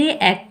মধ্যে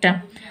একটা,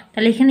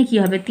 তাহলে এখানে কি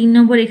হবে 3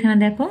 নম্বর এখানে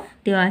দেখো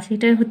দেওয়া আছে,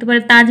 এটা হতে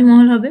পারে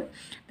তাজমহল হবে।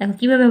 দেখো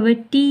কীভাবে হবে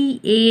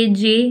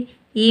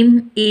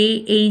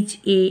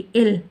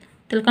TAJMAHAL,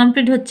 তাহলে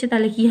কমপ্লিট হচ্ছে,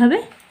 তাহলে কি হবে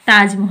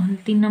তাজমহল।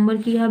 3 নম্বর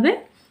কি হবে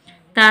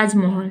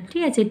তাজমহল,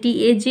 ঠিক আছে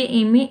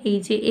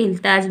TAJMAHAL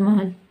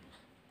তাজমহল।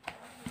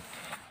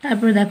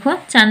 তারপরে দেখো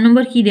 4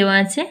 নম্বর কি দেওয়া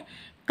আছে,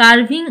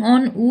 carving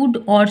on wood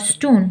or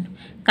stone,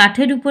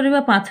 কাঠের উপরে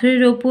বা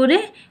পাথরের ওপরে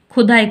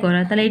খোদাই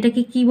করা, তাহলে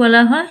এটাকে কি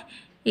বলা হয়,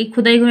 এই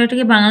খোদাই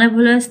করাটাকে বাংলায়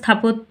বলা হয়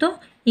স্থাপত্য,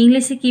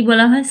 ইংলিশে কি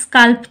বলা হয়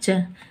স্কাল্পচার।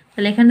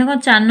 তাহলে এখানে দেখো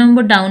 4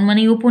 নম্বর ডাউন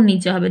মানে ওপর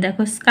নিচে হবে,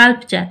 দেখো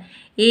স্কাল্পচার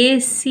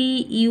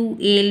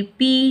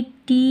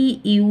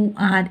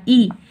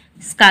ACULPTURE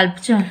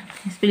স্কাল্পচার,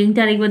 স্পেলিংটা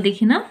আরেকবার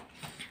দেখে নাও,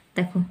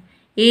 দেখো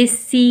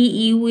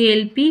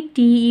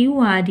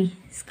ACULPTURE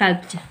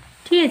স্কাল্পচার,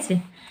 ঠিক আছে।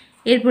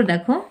 এরপর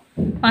দেখো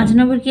 5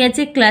 নম্বর কি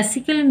আছে,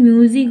 classical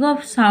music of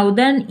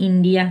southern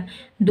India,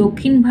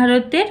 দক্ষিণ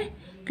ভারতের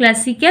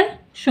ক্লাসিক্যাল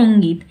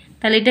সঙ্গীত,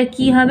 তাহলে এটা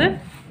কি হবে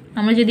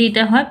আমরা যদি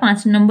এটা হয় 5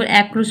 নম্বর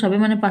অ্যাক্রস হবে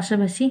মানে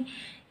পাশাপাশি,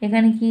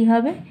 এখানে কি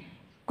হবে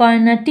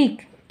কর্ণাটিক,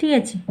 ঠিক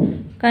আছে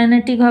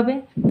কর্ণাটিক হবে।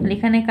 তাহলে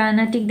এখানে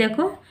কর্ণাটিক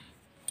দেখো,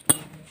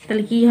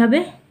 তাহলে কি হবে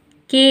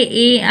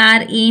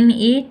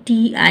KARNATIC,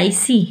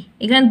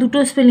 এখানে দুটো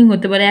স্পেলিং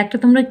হতে পারে, একটা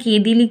তোমরা K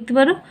দিয়ে লিখতে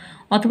পারো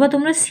অথবা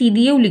তোমরা C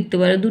দিয়েও লিখতে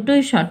পারো,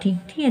 দুটোই সঠিক,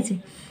 ঠিক আছে।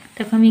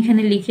 দেখো আমি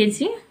এখানে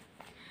লিখেছি,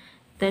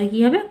 তাহলে কী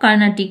হবে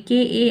কর্ণাটিক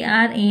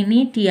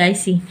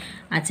KARNATIC।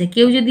 আচ্ছা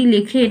কেউ যদি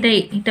লেখে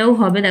এটাও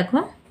হবে, দেখো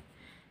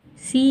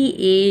CARNATIC,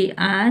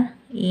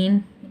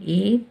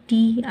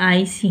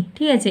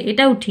 ঠিক আছে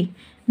এটাও ঠিক,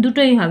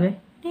 দুটোই হবে,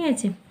 ঠিক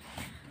আছে।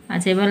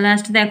 আচ্ছা এবার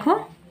লাস্ট দেখো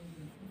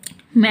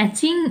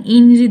matching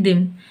in rhythm,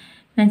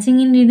 matching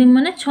in rhythm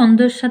মানে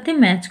ছন্দর সাথে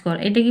ম্যাচ কর,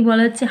 এটা কি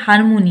বলা হচ্ছে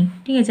হারমোনি,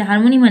 ঠিক আছে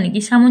হারমোনি মানে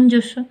কি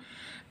সামঞ্জস্য।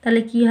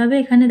 তাহলে কি হবে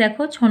এখানে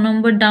দেখো 6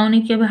 নম্বর ডাউনে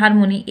কী হবে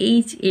হারমোনি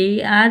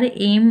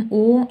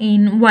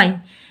HARMONY,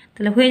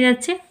 তাহলে হয়ে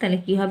যাচ্ছে, তাহলে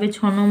কি হবে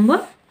 6 নম্বর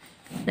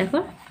দেখো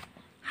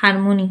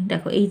হারমোনি,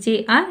 দেখো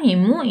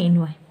HARMONY,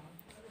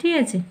 ঠিক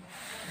আছে।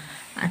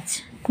 আচ্ছা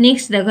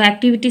নেক্সট দেখো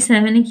অ্যাক্টিভিটি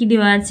 7-এ কী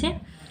দেওয়া আছে,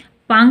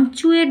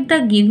 পাংচুয়েট দ্য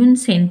গিভেন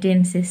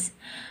সেন্টেন্সেস।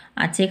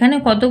 আচ্ছা, এখানে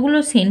কতগুলো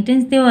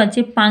সেন্টেন্স দেওয়া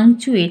আছে।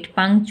 পাংচুয়েট,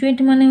 পাংচুয়েট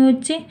মানে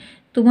হচ্ছে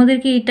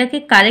তোমাদেরকে এটাকে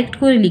কারেক্ট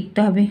করে লিখতে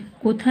হবে,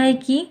 কোথায়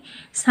কি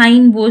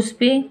সাইন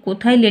বসবে,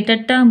 কোথায়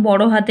লেটারটা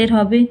বড় হাতের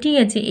হবে, ঠিক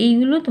আছে,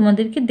 এইগুলো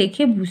তোমাদেরকে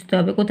দেখে বুঝতে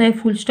হবে, কোথায়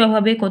ফুল স্টপ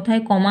হবে,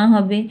 কোথায় কমা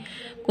হবে,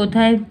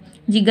 কোথায়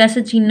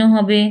জিজ্ঞাসা চিহ্ন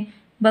হবে,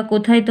 বা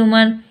কোথায়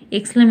তোমার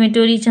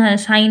এক্সক্লামেটরি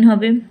সাইন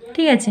হবে,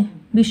 ঠিক আছে,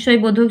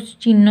 বিস্ময়বোধক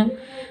চিহ্ন।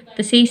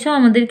 তো সেই সব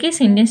আমাদেরকে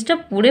সেন্টেন্সটা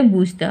পড়ে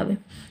বুঝতে হবে।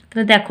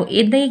 তাহলে দেখো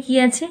এর দিকে কী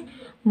আছে,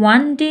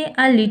 one day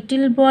a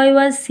little boy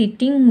was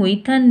sitting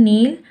with a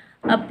Neil,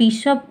 a piece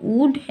of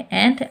wood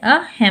and a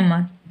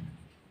hammer.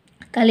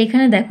 তাহলে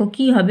এখানে দেখো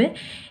কি হবে,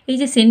 এই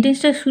যে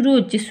সেন্টেন্সটা শুরু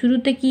হচ্ছে,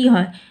 শুরুতে কি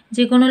হয়,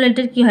 যে কোনো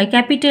লেটার কি হয়,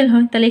 ক্যাপিটাল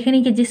হয়। তাহলে এখানে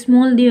কি যে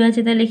স্মল দেওয়া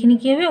আছে, তাহলে এখানে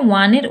কী হবে,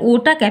 ওয়ানের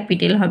ওটা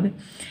ক্যাপিটাল হবে।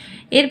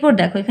 এরপর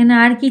দেখো এখানে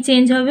আর কি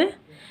চেঞ্জ হবে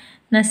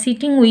না,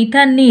 সিটিং উইথ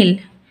আ নীল,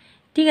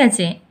 ঠিক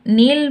আছে,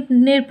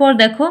 নীলের পর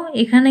দেখো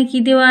এখানে কি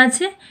দেওয়া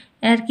আছে,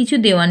 আর কিছু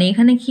দেওয়া নেই।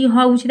 এখানে কি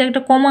হওয়া উচিত,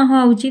 একটা কমা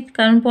হওয়া উচিত,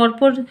 কারণ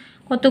পরপর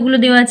কতগুলো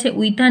দেওয়া আছে,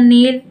 with a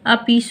nail, a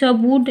piece of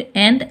wood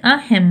and a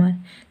hammer.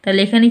 তাহলে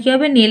এখানে কি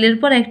হবে, নেলের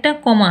পর একটা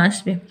কমা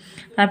আসবে।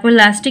 তারপর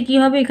লাস্টে কি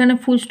হবে, এখানে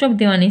ফুল স্টপ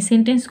দেওয়া নেই,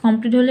 সেন্টেন্স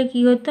কমপ্লিট হলে কি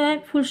হতে হয়,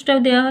 ফুল স্টপ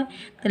দেওয়া হয়।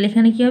 তাহলে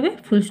এখানে কি হবে,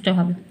 ফুল স্টপ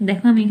হবে।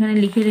 দেখো আমি এখানে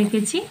লিখে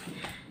রেখেছি,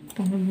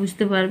 তোমরা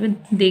বুঝতে পারবে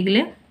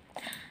দেখলে।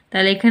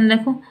 তাহলে এখানে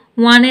দেখো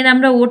ওয়ানের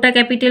আমরা ওটা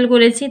ক্যাপিটাল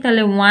করেছি,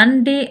 তাহলে one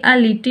day a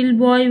little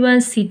boy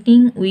was sitting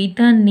with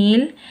a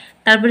nail,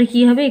 তারপরে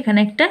কি হবে, এখানে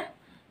একটা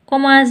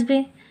কমা আসবে,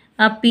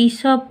 a piece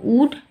of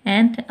wood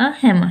and a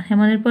hammer,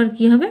 হ্যামারের পর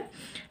কি হবে,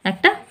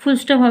 একটা ফুল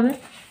স্টপ হবে।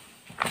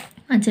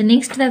 আচ্ছা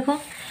নেক্সট দেখো,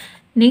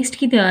 নেক্সট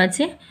কী দেওয়া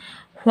আছে,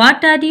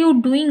 what are you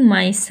doing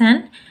my সান।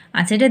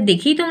 আচ্ছা এটা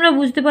দেখেই তোমরা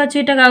বুঝতে পারছো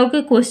এটা কাউকে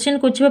কোশ্চেন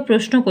করছে বা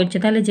প্রশ্ন করছে।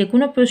 তাহলে যে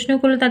কোনো প্রশ্ন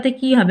করলে তাতে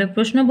কি হবে,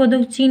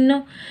 প্রশ্নবোধক চিহ্ন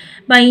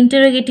বা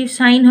ইন্টারোগেটিভ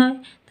সাইন হয়।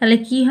 তাহলে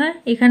কি হয়,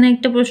 এখানে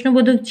একটা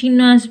প্রশ্নবোধক চিহ্ন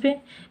আসবে,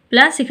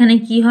 প্লাস এখানে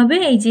কি হবে,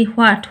 এই যে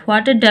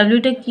হোয়াটের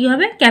ডাব্লিউটা কী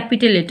হবে,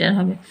 ক্যাপিটাল লেটার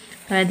হবে।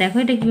 তাহলে দেখো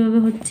এটা কীভাবে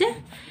হচ্ছে,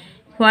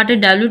 হোয়াটের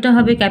ডাব্লিউটা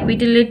হবে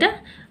ক্যাপিটাল লেটার,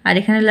 আর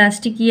এখানে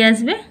লাস্টে কী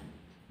আসবে,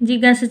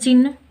 জিজ্ঞাসা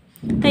চিহ্ন,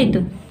 তাই তো।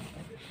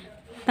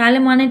 তাহলে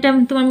মানেটা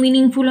তোমার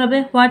মিনিংফুল হবে,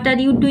 what are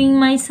you doing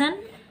my সান,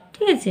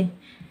 ঠিক আছে,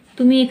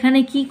 তুমি এখানে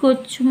কি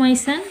করছো মাই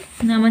সান,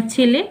 না আমার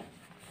ছেলে।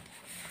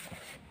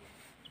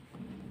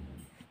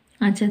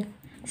 আচ্ছা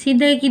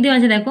সিদ্ধাকে কী দেওয়া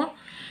আছে দেখো,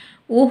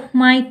 ওহ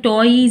মাই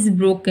টয় ইজ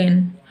ব্রোকেন,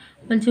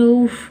 বলছে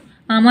উফ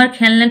আমার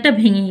খেলনাটা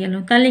ভেঙে গেল।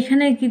 তাহলে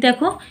এখানে কি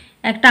দেখো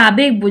একটা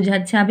আবেগ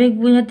বোঝাচ্ছে, আবেগ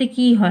বোঝাতে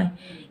কি হয়,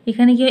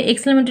 এখানে কি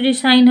এক্সক্লামেটরি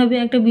সাইন হবে,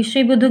 একটা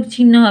বিস্ময়বোধক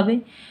চিহ্ন হবে,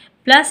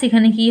 প্লাস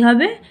এখানে কি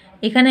হবে,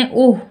 এখানে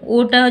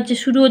ওটা হচ্ছে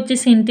শুরু হচ্ছে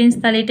সেন্টেন্স,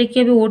 তাহলে এটা কী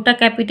হবে, ওটা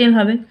ক্যাপিটাল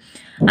হবে।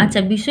 আচ্ছা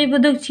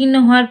বিস্ময়বোধক চিহ্ন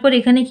হওয়ার পর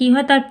এখানে কি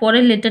হয়, তার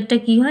পরের লেটারটা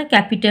কি হয়,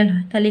 ক্যাপিটাল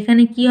হয়। তাহলে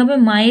এখানে কি হবে,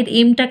 মায়ের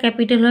এমটা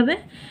ক্যাপিটাল হবে,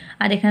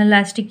 আর এখানে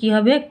লাস্টে কি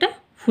হবে, একটা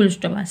ফুল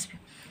স্টপ আসবে।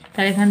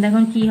 তাহলে এখানে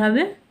দেখুন কী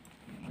হবে,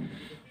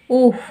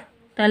 ওহ,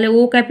 তাহলে ও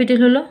ক্যাপিটাল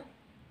হলো,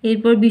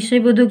 এরপর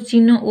বিস্ময়বোধক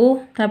চিহ্ন ও,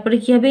 তারপরে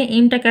কী হবে,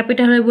 এমটা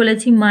ক্যাপিটাল হবে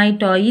বলেছি, মাই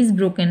টয় ইজ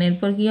ব্রোকেন,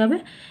 এরপর কী হবে,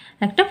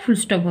 একটা ফুল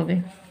স্টপ হবে।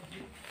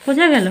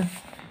 বোঝা গেল।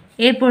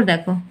 এরপর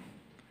দেখো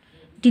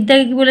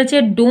টিদাকে কী বলেছে,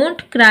 don't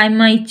cry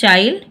my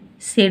child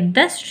said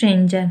the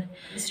stranger.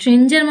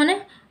 Stranger মানে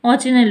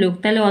অচেনা লোক,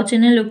 তাহলে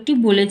অচেনা লোকটি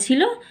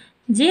বলেছিল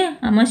যে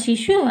আমার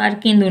শিশু আর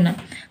কেঁদো না।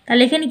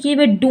 তাহলে এখানে কী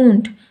হবে,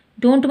 ডোন্ট,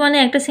 ডোন্ট মানে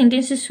একটা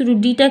সেন্টেন্সের শুরু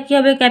ডিটা কী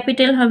হবে,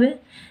 ক্যাপিটাল হবে,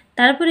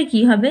 তারপরে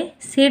কি হবে,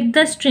 সেড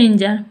দ্য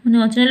স্ট্রেঞ্জার মানে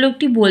অচেনা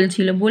লোকটি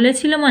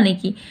বলেছিল মানে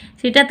কি,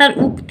 সেটা তার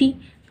উক্তি।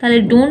 তাহলে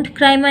ডোন্ট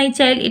ক্রাই মাই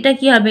চাইল্ড এটা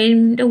কি হবে,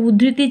 এটা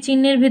উদ্ধৃতি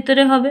চিহ্নের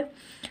ভেতরে হবে।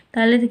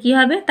 তাহলে কি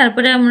হবে,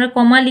 তারপরে আমরা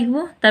কমা লিখব,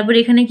 তারপরে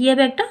এখানে কি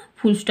হবে, একটা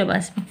ফুল স্টপ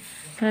আসবে।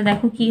 তাহলে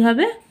দেখো কি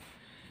হবে,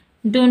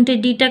 ডোন্টের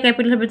ডিটা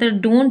ক্যাপিটাল হবে, তাহলে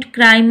ডোন্ট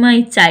ক্রাই মাই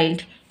চাইল্ড,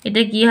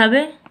 এটা কি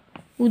হবে,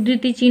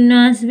 উদ্ধৃতি চিহ্ন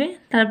আসবে,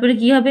 তারপরে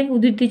কি হবে,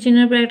 উদ্ধৃতি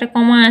চিহ্নের পরে একটা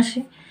কমা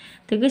আসে,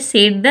 দেখবে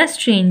সেড দ্য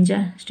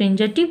স্ট্রেঞ্জার,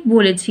 স্ট্রেঞ্জারটি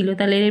বলেছিল,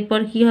 তাহলে এরপর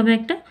কি হবে,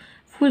 একটা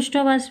ফুল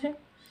স্টপ আসবে।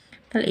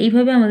 তাহলে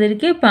এইভাবে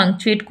আমাদেরকে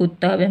পাংচুয়েট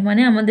করতে হবে,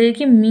 মানে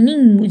আমাদেরকে মিনিং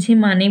বুঝে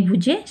মানে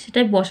বুঝে সেটা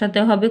বসাতে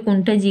হবে,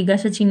 কোনটা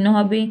জিজ্ঞাসা চিহ্ন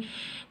হবে,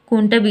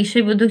 কোনটা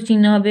বিস্ময়বোধক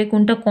চিহ্ন হবে,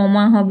 কোনটা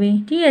কমা হবে,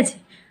 ঠিক আছে।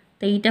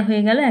 তো এইটা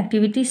হয়ে গেল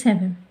অ্যাক্টিভিটি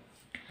 7।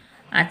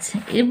 আচ্ছা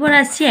এরপর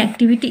আসছি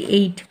অ্যাক্টিভিটি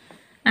 8।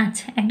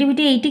 আচ্ছা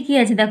অ্যাক্টিভিটি 8-এ কী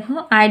আছে দেখো,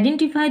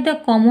 identify the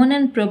common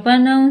and proper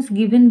nouns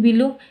given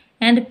below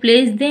and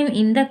place them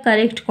in the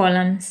correct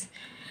columns.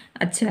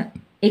 আচ্ছা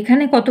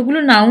এখানে কতগুলো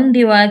নাউন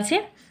দেওয়া আছে,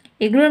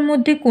 এগুলোর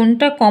মধ্যে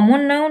কোনটা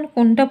কমন নাউন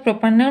কোনটা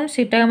প্রপার নাউন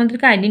সেটা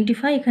আমাদেরকে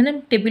আইডেন্টিফাই এখানে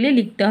টেবিলে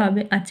লিখতে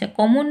হবে। আচ্ছা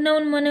কমন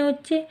নাউন মানে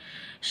হচ্ছে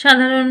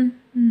সাধারণ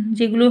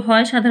যেগুলো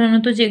হয়,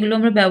 সাধারণত যেগুলো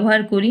আমরা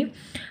ব্যবহার করি।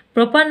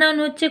 প্রপার নাউন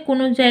হচ্ছে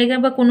কোনো জায়গা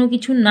বা কোনো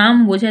কিছু নাম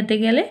বোঝাতে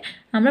গেলে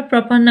আমরা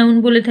প্রপার নাউন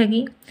বলে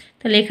থাকি।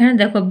 তাহলে এখানে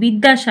দেখো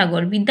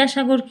বিদ্যাসাগর,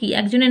 বিদ্যাসাগর কি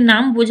একজনের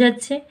নাম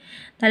বোঝাচ্ছে,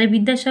 তাহলে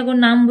বিদ্যাসাগর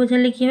নাম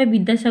বোঝালে কী হবে,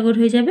 বিদ্যাসাগর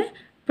হয়ে যাবে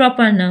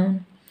প্রপার নাউন।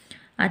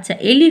 আচ্ছা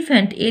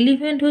এলিফ্যান্ট,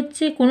 এলিফ্যান্ট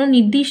হচ্ছে কোনো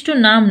নির্দিষ্ট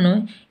নাম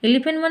নয়,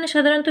 এলিফ্যান্ট মানে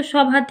সাধারণত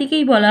সব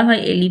হাতিকেই বলা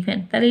হয়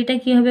এলিফ্যান্ট, তাহলে এটা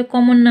কী হবে,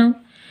 কমন নাউন।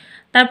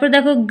 তারপর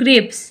দেখো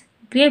গ্রেপস,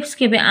 গ্রেপস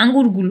কে হবে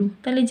আঙ্গুরগুলো,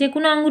 তাহলে যে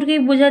কোনো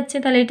আঙ্গুরকেই বোঝাচ্ছে,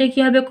 তাহলে এটা কি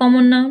হবে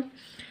কমন নাউন।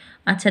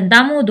 আচ্ছা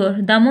দামোদর,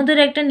 দামোদর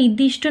একটা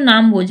নির্দিষ্ট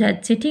নাম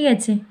বোঝাচ্ছে, ঠিক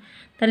আছে,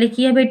 তাহলে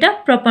কি হবে এটা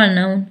প্রপার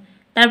নাউন।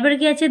 তারপরে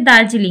কি আছে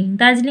দার্জিলিং,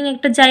 দার্জিলিং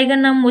একটা জায়গার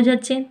নাম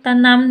বোঝাচ্ছে, তার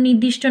নাম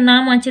নির্দিষ্ট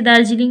নাম আছে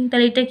দার্জিলিং,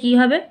 তাহলে এটা কি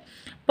হবে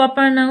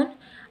প্রপার নাউন।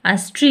 আর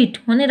স্ট্রিট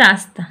মানে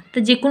রাস্তা, তো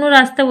যে কোনো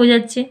রাস্তা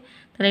বোঝাচ্ছে,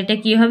 তাহলে এটা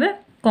কি হবে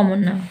কমন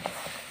নাউন।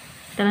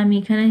 তাহলে আমি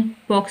এখানে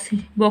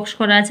বক্স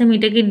করা আছে, আমি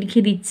এটাকে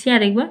লিখে দিচ্ছি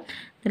আরেকবার।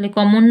 তাহলে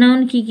কমন নাউন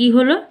কি কি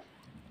হলো,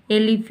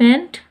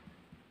 এলিফ্যান্ট,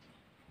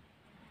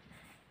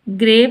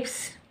 গ্রেপস,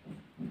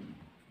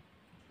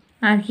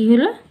 আর কি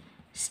হলো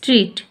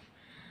স্ট্রিট।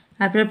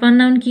 আর প্রপার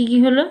নাউন কি কি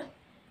হলো,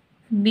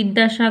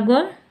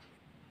 বিদ্যাসাগর,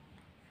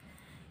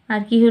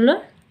 আর কি হলো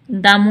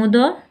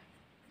দামোদর,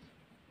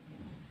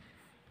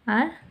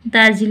 আর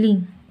দার্জিলিং,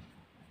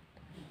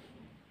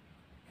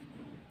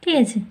 ঠিক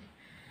আছে।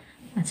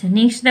 আচ্ছা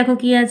নেক্সট দেখো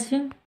কি আছে।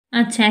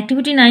 আচ্ছা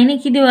অ্যাক্টিভিটি 9-এ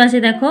কী দেওয়া আছে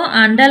দেখো,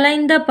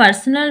 underline the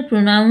personal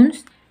pronouns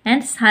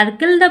and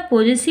circle the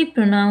possessive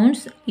pronounce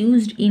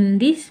used in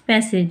this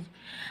passage.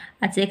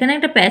 আচ্ছা এখানে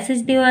একটা প্যাসেজ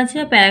দেওয়া আছে,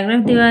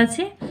 প্যারাগ্রাফ দেওয়া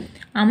আছে,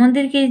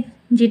 আমাদেরকে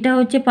যেটা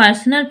হচ্ছে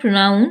পার্সোনাল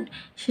প্রোনাউন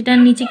সেটার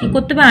নিচে কী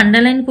করতে হবে,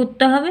 আন্ডারলাইন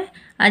করতে হবে,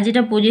 আর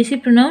যেটা পজেসিভ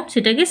প্রোনাউন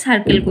সেটাকে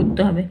সার্কেল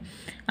করতে হবে।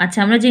 আচ্ছা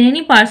আমরা জেনে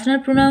নিই পার্সোনাল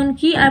প্রোনাউন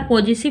কী আর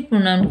পজেসিভ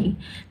প্রোনাউন কী।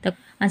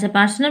 আচ্ছা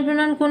পার্সোনাল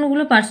প্রোনাউন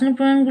কোনগুলো, পার্সোনাল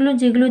প্রোনাউনগুলো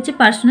যেগুলো হচ্ছে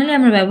পার্সোনালি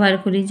আমরা ব্যবহার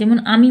করি, যেমন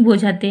আমি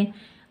বোঝাতে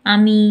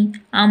আমি,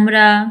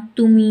 আমরা,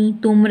 তুমি,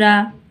 তোমরা,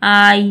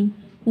 I,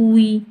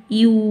 we,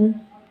 you,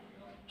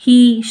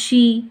 he,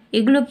 she,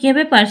 এগুলো কী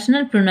হবে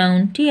পার্সোনাল প্রোনাউন,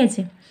 ঠিক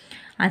আছে।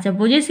 আচ্ছা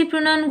পজেসিভ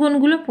প্রোনাউন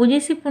কোনগুলো,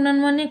 পজেসিভ প্রোনাউন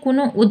মানে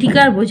কোনো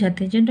অধিকার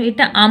বোঝাতে, যেমন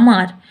এটা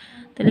আমার,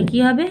 তাহলে কী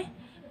হবে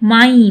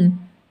মাইন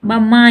বা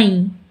মাই,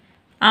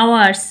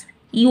 আওয়ার্স,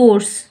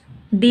 ইয়োর্স,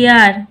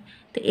 দেয়ার,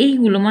 তো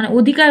এইগুলো মানে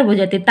অধিকার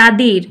বোঝাতে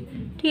তাদের,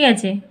 ঠিক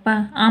আছে, বা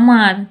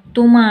আমার,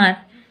 তোমার,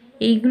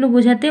 এইগুলো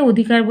বোঝাতে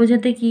অধিকার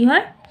বোঝাতে কি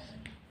হয়,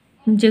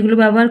 যেগুলো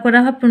ব্যবহার করা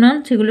হয় প্রোনাউন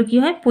সেগুলো কি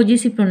হয়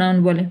পজেসিভ প্রোনাউন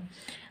বলে।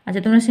 আচ্ছা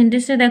তোমরা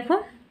সেন্টেন্সটা দেখো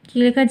কী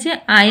লেখা আছে,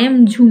 আই এম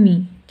ঝুমি,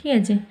 ঠিক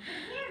আছে,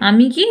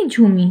 আমি কি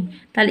ঝুমি,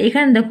 তাহলে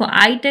এখানে দেখো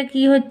আইটা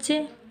কি হচ্ছে,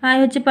 আই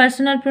হচ্ছে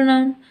পার্সোনাল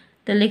প্রোনাউন,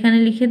 তাহলে এখানে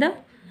লিখে দাও,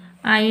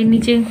 আই এর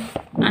নিচে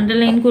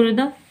আন্ডারলাইন করে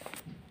দাও।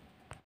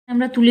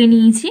 আমরা তুলে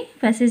নিয়েছি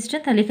প্যাসেজটা,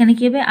 তাহলে এখানে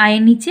কী হবে আই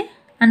এর নিচে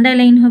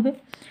আন্ডারলাইন হবে।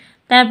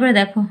 তারপরে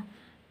দেখো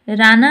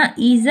Rana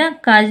is a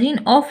cousin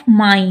of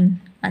mine.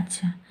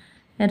 আচ্ছা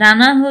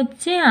রানা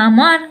হচ্ছে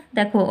আমার,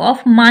 দেখো অফ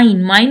মাইন,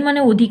 মাইন মানে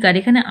অধিকার,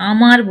 এখানে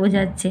আমার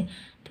বোঝাচ্ছে,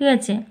 ঠিক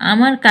আছে,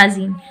 আমার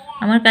কাজিন,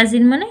 আমার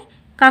কাজিন মানে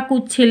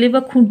কাকুর ছেলে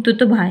বা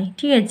খুড়তুতো ভাই,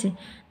 ঠিক আছে,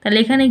 তাহলে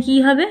এখানে কি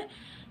হবে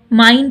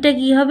মাইনটা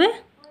কি হবে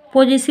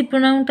পজেসিভ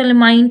প্রোনাউন, তাহলে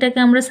মাইনটাকে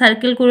আমরা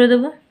সার্কেল করে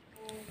দেবো,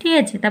 ঠিক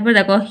আছে। তারপরে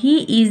দেখো হি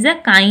ইজ আ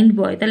কাইন্ড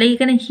বয়, তাহলে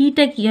এখানে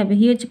হিটা কী হবে,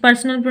 হি হচ্ছে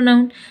পার্সোনাল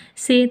প্রোনাউন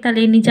সে, তাহলে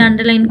এর নিচে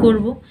আন্ডারলাইন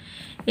করব।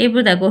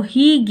 এরপর দেখো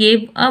he gave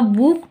a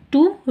book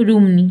to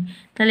রুমনি,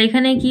 তাহলে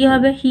এখানে কি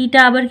হবে হিটা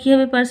আবার কি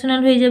হবে পার্সোনাল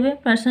হয়ে যাবে,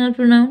 পার্সোনাল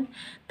প্রোনাউন,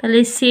 তাহলে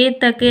সে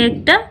তাকে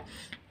একটা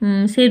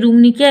সে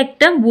রুমনিকে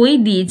একটা বই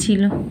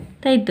দিয়েছিল,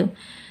 তাই তো।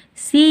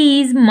 সি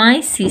ইজ মাই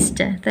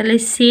সিস্টার, তাহলে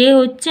সে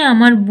হচ্ছে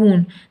আমার বোন,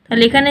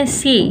 তাহলে এখানে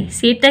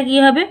সেটা কি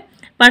হবে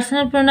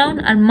পার্সোনাল প্রোনাউন,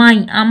 আর মাই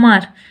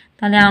আমার,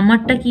 তাহলে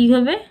আমারটা কী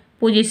হবে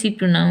পজেসিভ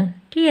প্রোনাউন,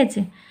 ঠিক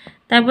আছে।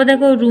 তারপর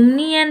দেখো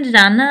রুমনি অ্যান্ড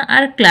রানা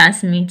আর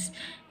ক্লাসমেটস,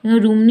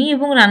 রুমনি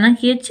এবং রানা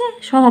কী হচ্ছে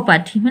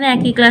সহপাঠী, মানে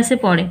একই ক্লাসে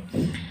পড়ে।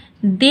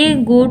 দে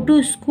গো টু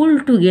স্কুল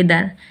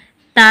টুগেদার,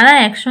 তারা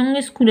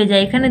একসঙ্গে স্কুলে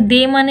যায়, এখানে দে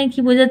মানে কি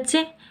বোঝাচ্ছে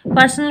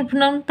পার্সোনাল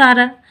প্রোনাউন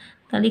তারা,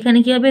 তাহলে এখানে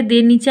কী হবে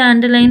দের নিচে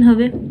আন্ডারলাইন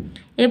হবে।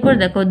 এরপর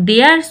দেখো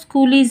their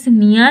school is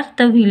near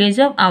the village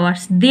of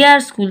hours, their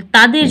school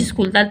তাদের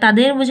স্কুল, তাহলে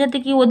তাদের বোঝাতে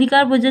কি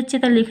অধিকার বোঝাচ্ছে,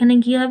 তাহলে এখানে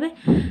কী হবে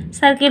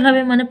সার্কেল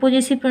হবে মানে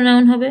পজেসিভ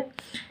প্রোনাউন হবে।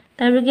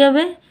 তারপর কী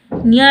হবে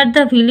near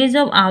the village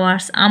of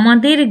hours,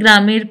 আমাদের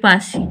গ্রামের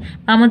পাশে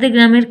বা আমাদের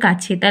গ্রামের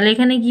কাছে, তাহলে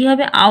এখানে কী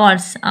হবে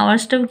আওয়ার্স,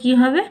 আওয়ার্সটাও কী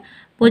হবে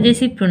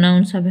পজেসিভ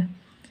প্রোনাউন্স হবে,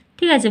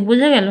 ঠিক আছে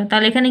বোঝা গেল।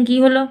 তাহলে এখানে কি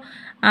হলো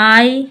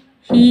আই,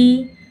 হি,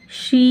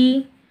 শি,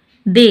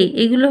 দে,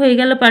 এগুলো হয়ে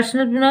গেল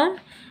personal pronoun,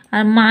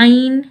 are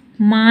mine,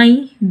 my,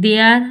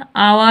 there,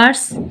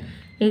 hours,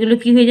 এগুলো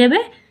কি হয়ে যাবে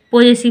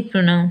পজেসিভ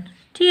প্রোনাউন,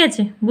 ঠিক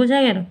আছে বোঝা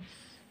গেল।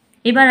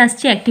 এবার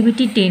আসছে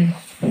অ্যাক্টিভিটি 10,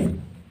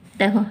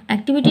 দেখো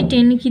অ্যাক্টিভিটি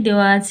 10 কি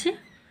দেওয়া আছে,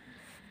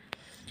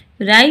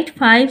 right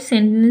 5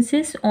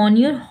 sentences on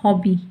your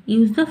hobby,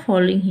 use the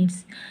following hints.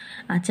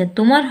 আচ্ছা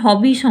তোমার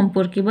হবি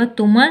সম্পর্কে বা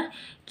তোমার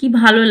কি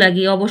ভালো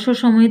লাগে, অবসর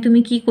সময়ে তুমি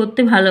কি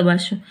করতে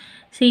ভালোবাসো,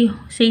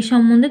 সেই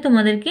সম্বন্ধে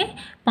তোমাদেরকে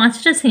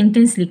 5টা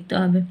সেন্টেন্স লিখতে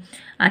হবে।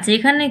 আচ্ছা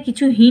এখানে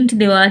কিছু হিন্ট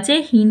দেওয়া আছে,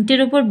 হিন্টের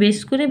ওপর বেস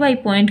করে বা এই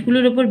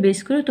পয়েন্টগুলোর ওপর বেস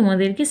করে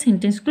তোমাদেরকে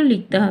সেন্টেন্সগুলো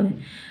লিখতে হবে।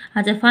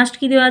 আচ্ছা ফার্স্ট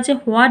কী দেওয়া আছে,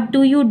 what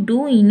do you do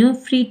in your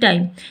free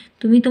time,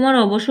 তুমি তোমার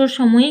অবসর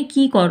সময়ে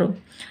কি করো।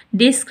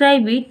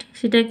 ডেসক্রাইব ইট,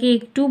 সেটাকে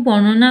একটু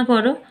বর্ণনা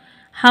করো।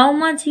 How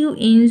much you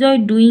enjoy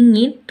doing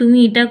it, তুমি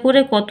এটা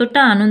করে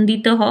কতটা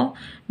আনন্দিত হও।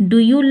 Do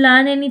you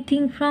learn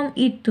anything from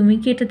it, তুমি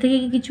কি এটা থেকে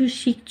কিছু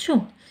শিখছো।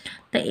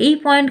 তা এই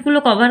পয়েন্টগুলো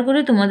কভার করে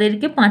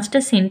তোমাদেরকে 5টা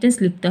সেন্টেন্স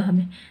লিখতে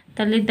হবে।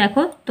 তাহলে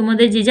দেখো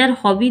তোমাদের যে যার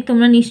হবি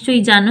তোমরা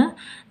নিশ্চয়ই জানো,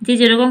 যে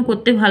যেরকম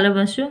করতে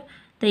ভালোবাসো।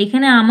 তো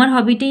এখানে আমার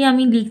হবিটাই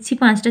আমি লিখছি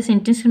 5টা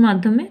সেন্টেন্সের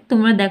মাধ্যমে।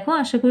 তোমরা দেখো,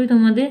 আশা করি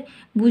তোমাদের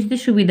বুঝতে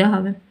সুবিধা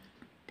হবে।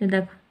 তো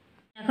দেখো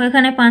দেখো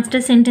এখানে 5টা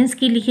সেন্টেন্স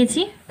কি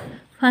লিখেছি।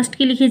 ফার্স্ট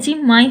কি লিখেছি,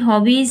 মাই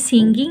hobby is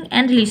singing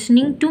and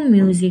listening to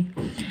music.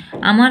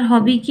 আমার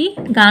হবি কি,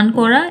 গান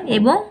করা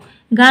এবং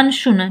গান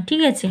শোনা।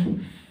 ঠিক আছে,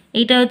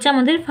 এইটা হচ্ছে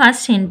আমাদের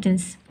ফার্স্ট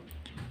সেন্টেন্স।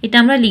 এটা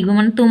আমরা লিখবো,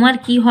 মানে তোমার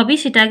কি হবি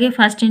সেটা আগে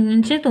ফার্স্ট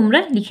সেন্টেন্সে তোমরা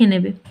লিখে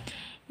নেবে।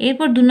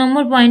 এরপর 2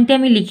 নম্বর পয়েন্টে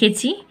আমি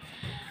লিখেছি,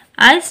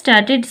 I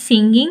started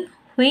singing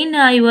when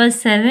I was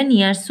 7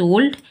 years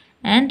old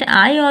and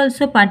I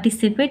also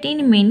participate in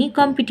many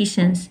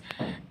competitions.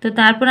 তো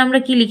তারপর আমরা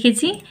কি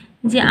লিখেছি,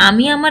 যে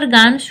আমি আমার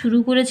গান শুরু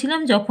করেছিলাম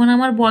যখন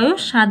আমার বয়স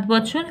 7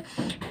 বছর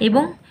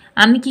এবং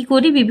আমি কি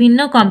করি, বিভিন্ন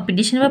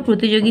কম্পিটিশন বা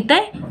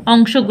প্রতিযোগিতায়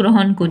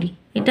অংশগ্রহণ করি।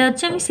 এটা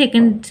হচ্ছে আমি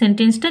সেকেন্ড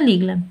সেন্টেন্সটা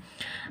লিখলাম।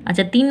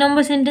 আচ্ছা, 3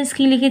 নম্বর সেন্টেন্স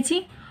কি লিখেছি,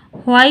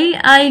 while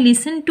I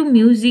listen to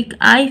music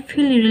I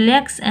feel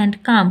relax and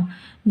কাম।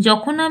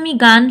 যখন আমি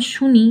গান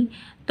শুনি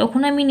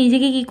তখন আমি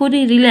নিজেকে কী করি,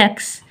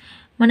 রিল্যাক্স,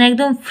 মানে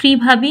একদম ফ্রি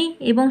ভাবি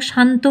এবং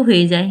শান্ত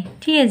হয়ে যায়।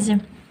 ঠিক আছে।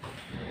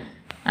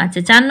 আচ্ছা,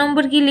 4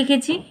 নম্বর কি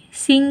লিখেছি,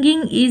 singing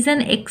is an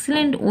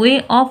excellent way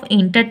of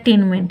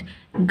entertainment.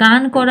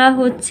 গান করা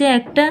হচ্ছে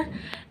একটা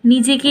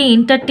নিজেকে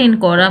এন্টারটেন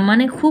করা,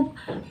 মানে খুব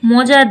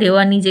মজা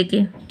দেওয়া নিজেকে।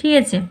 ঠিক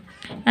আছে।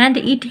 And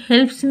it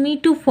helps me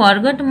two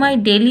forget my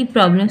daily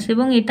problems.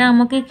 এবং এটা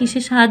আমাকে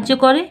কিসে সাহায্য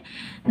করে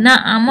না,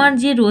 আমার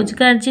যে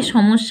রোজকার যে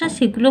সমস্যা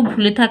সেগুলো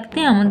ভুলে থাকতে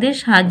আমাদের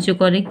সাহায্য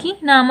করে। কি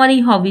না, আমার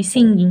এই হবি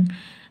সিঙ্গিং,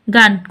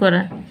 গান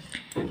করা।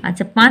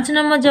 আচ্ছা, 5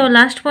 নম্বর যাও,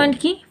 লাস্ট পয়েন্ট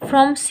কি,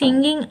 from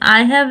singing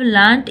I have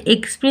learned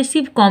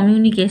expressive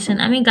communication.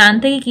 আমি গান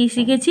থেকে কী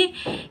শিখেছি,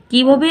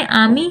 কীভাবে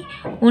আমি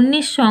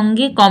অন্যের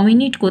সঙ্গে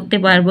কমিউনিকেট করতে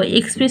পারবো।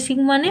 এক্সপ্রেসিভ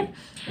মানে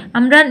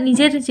আমরা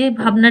নিজের যে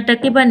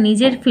ভাবনাটাকে বা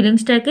নিজের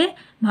ফিলিংসটাকে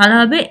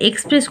ভালোভাবে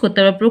এক্সপ্রেস করতে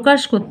পারবো, প্রকাশ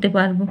করতে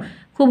পারবো,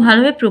 খুব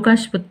ভালোভাবে প্রকাশ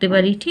করতে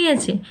পারি। ঠিক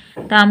আছে।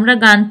 তা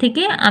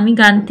আমি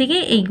গান থেকে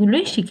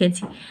এইগুলোই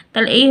শিখেছি।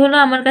 তাহলে এই হলো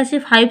আমার কাছে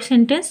 5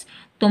 সেন্টেন্স।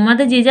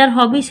 তোমাদের যে যার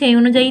হবি সেই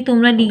অনুযায়ী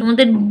তোমরা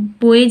তোমাদের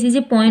বইয়ে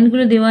যে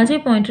পয়েন্টগুলো দেওয়া আছে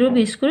পয়েন্টেরও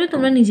বেস করে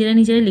তোমরা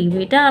নিজেরা লিখবে।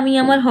 এটা আমি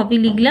আমার হবি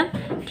লিখলাম।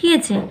 ঠিক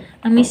আছে,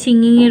 আমি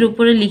সিঙ্গিংয়ের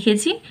উপরে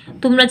লিখেছি।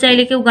 তোমরা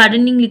চাইলে কেউ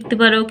গার্ডেনিং লিখতে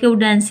পারো, কেউ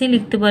ড্যান্সিং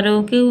লিখতে পারো,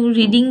 কেউ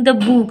রিডিং দ্য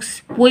বুকস,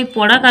 বই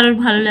পড়া কারোর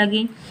ভালো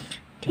লাগে।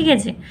 ঠিক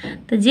আছে,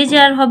 তো যে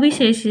যার হবি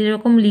সে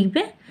সেরকম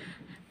লিখবে।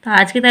 তো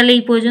আজকে তাহলে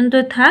এই পর্যন্ত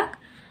থাক।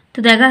 তো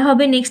দেখা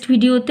হবে নেক্সট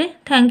ভিডিওতে।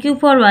 Thank you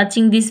for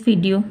watching this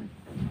video.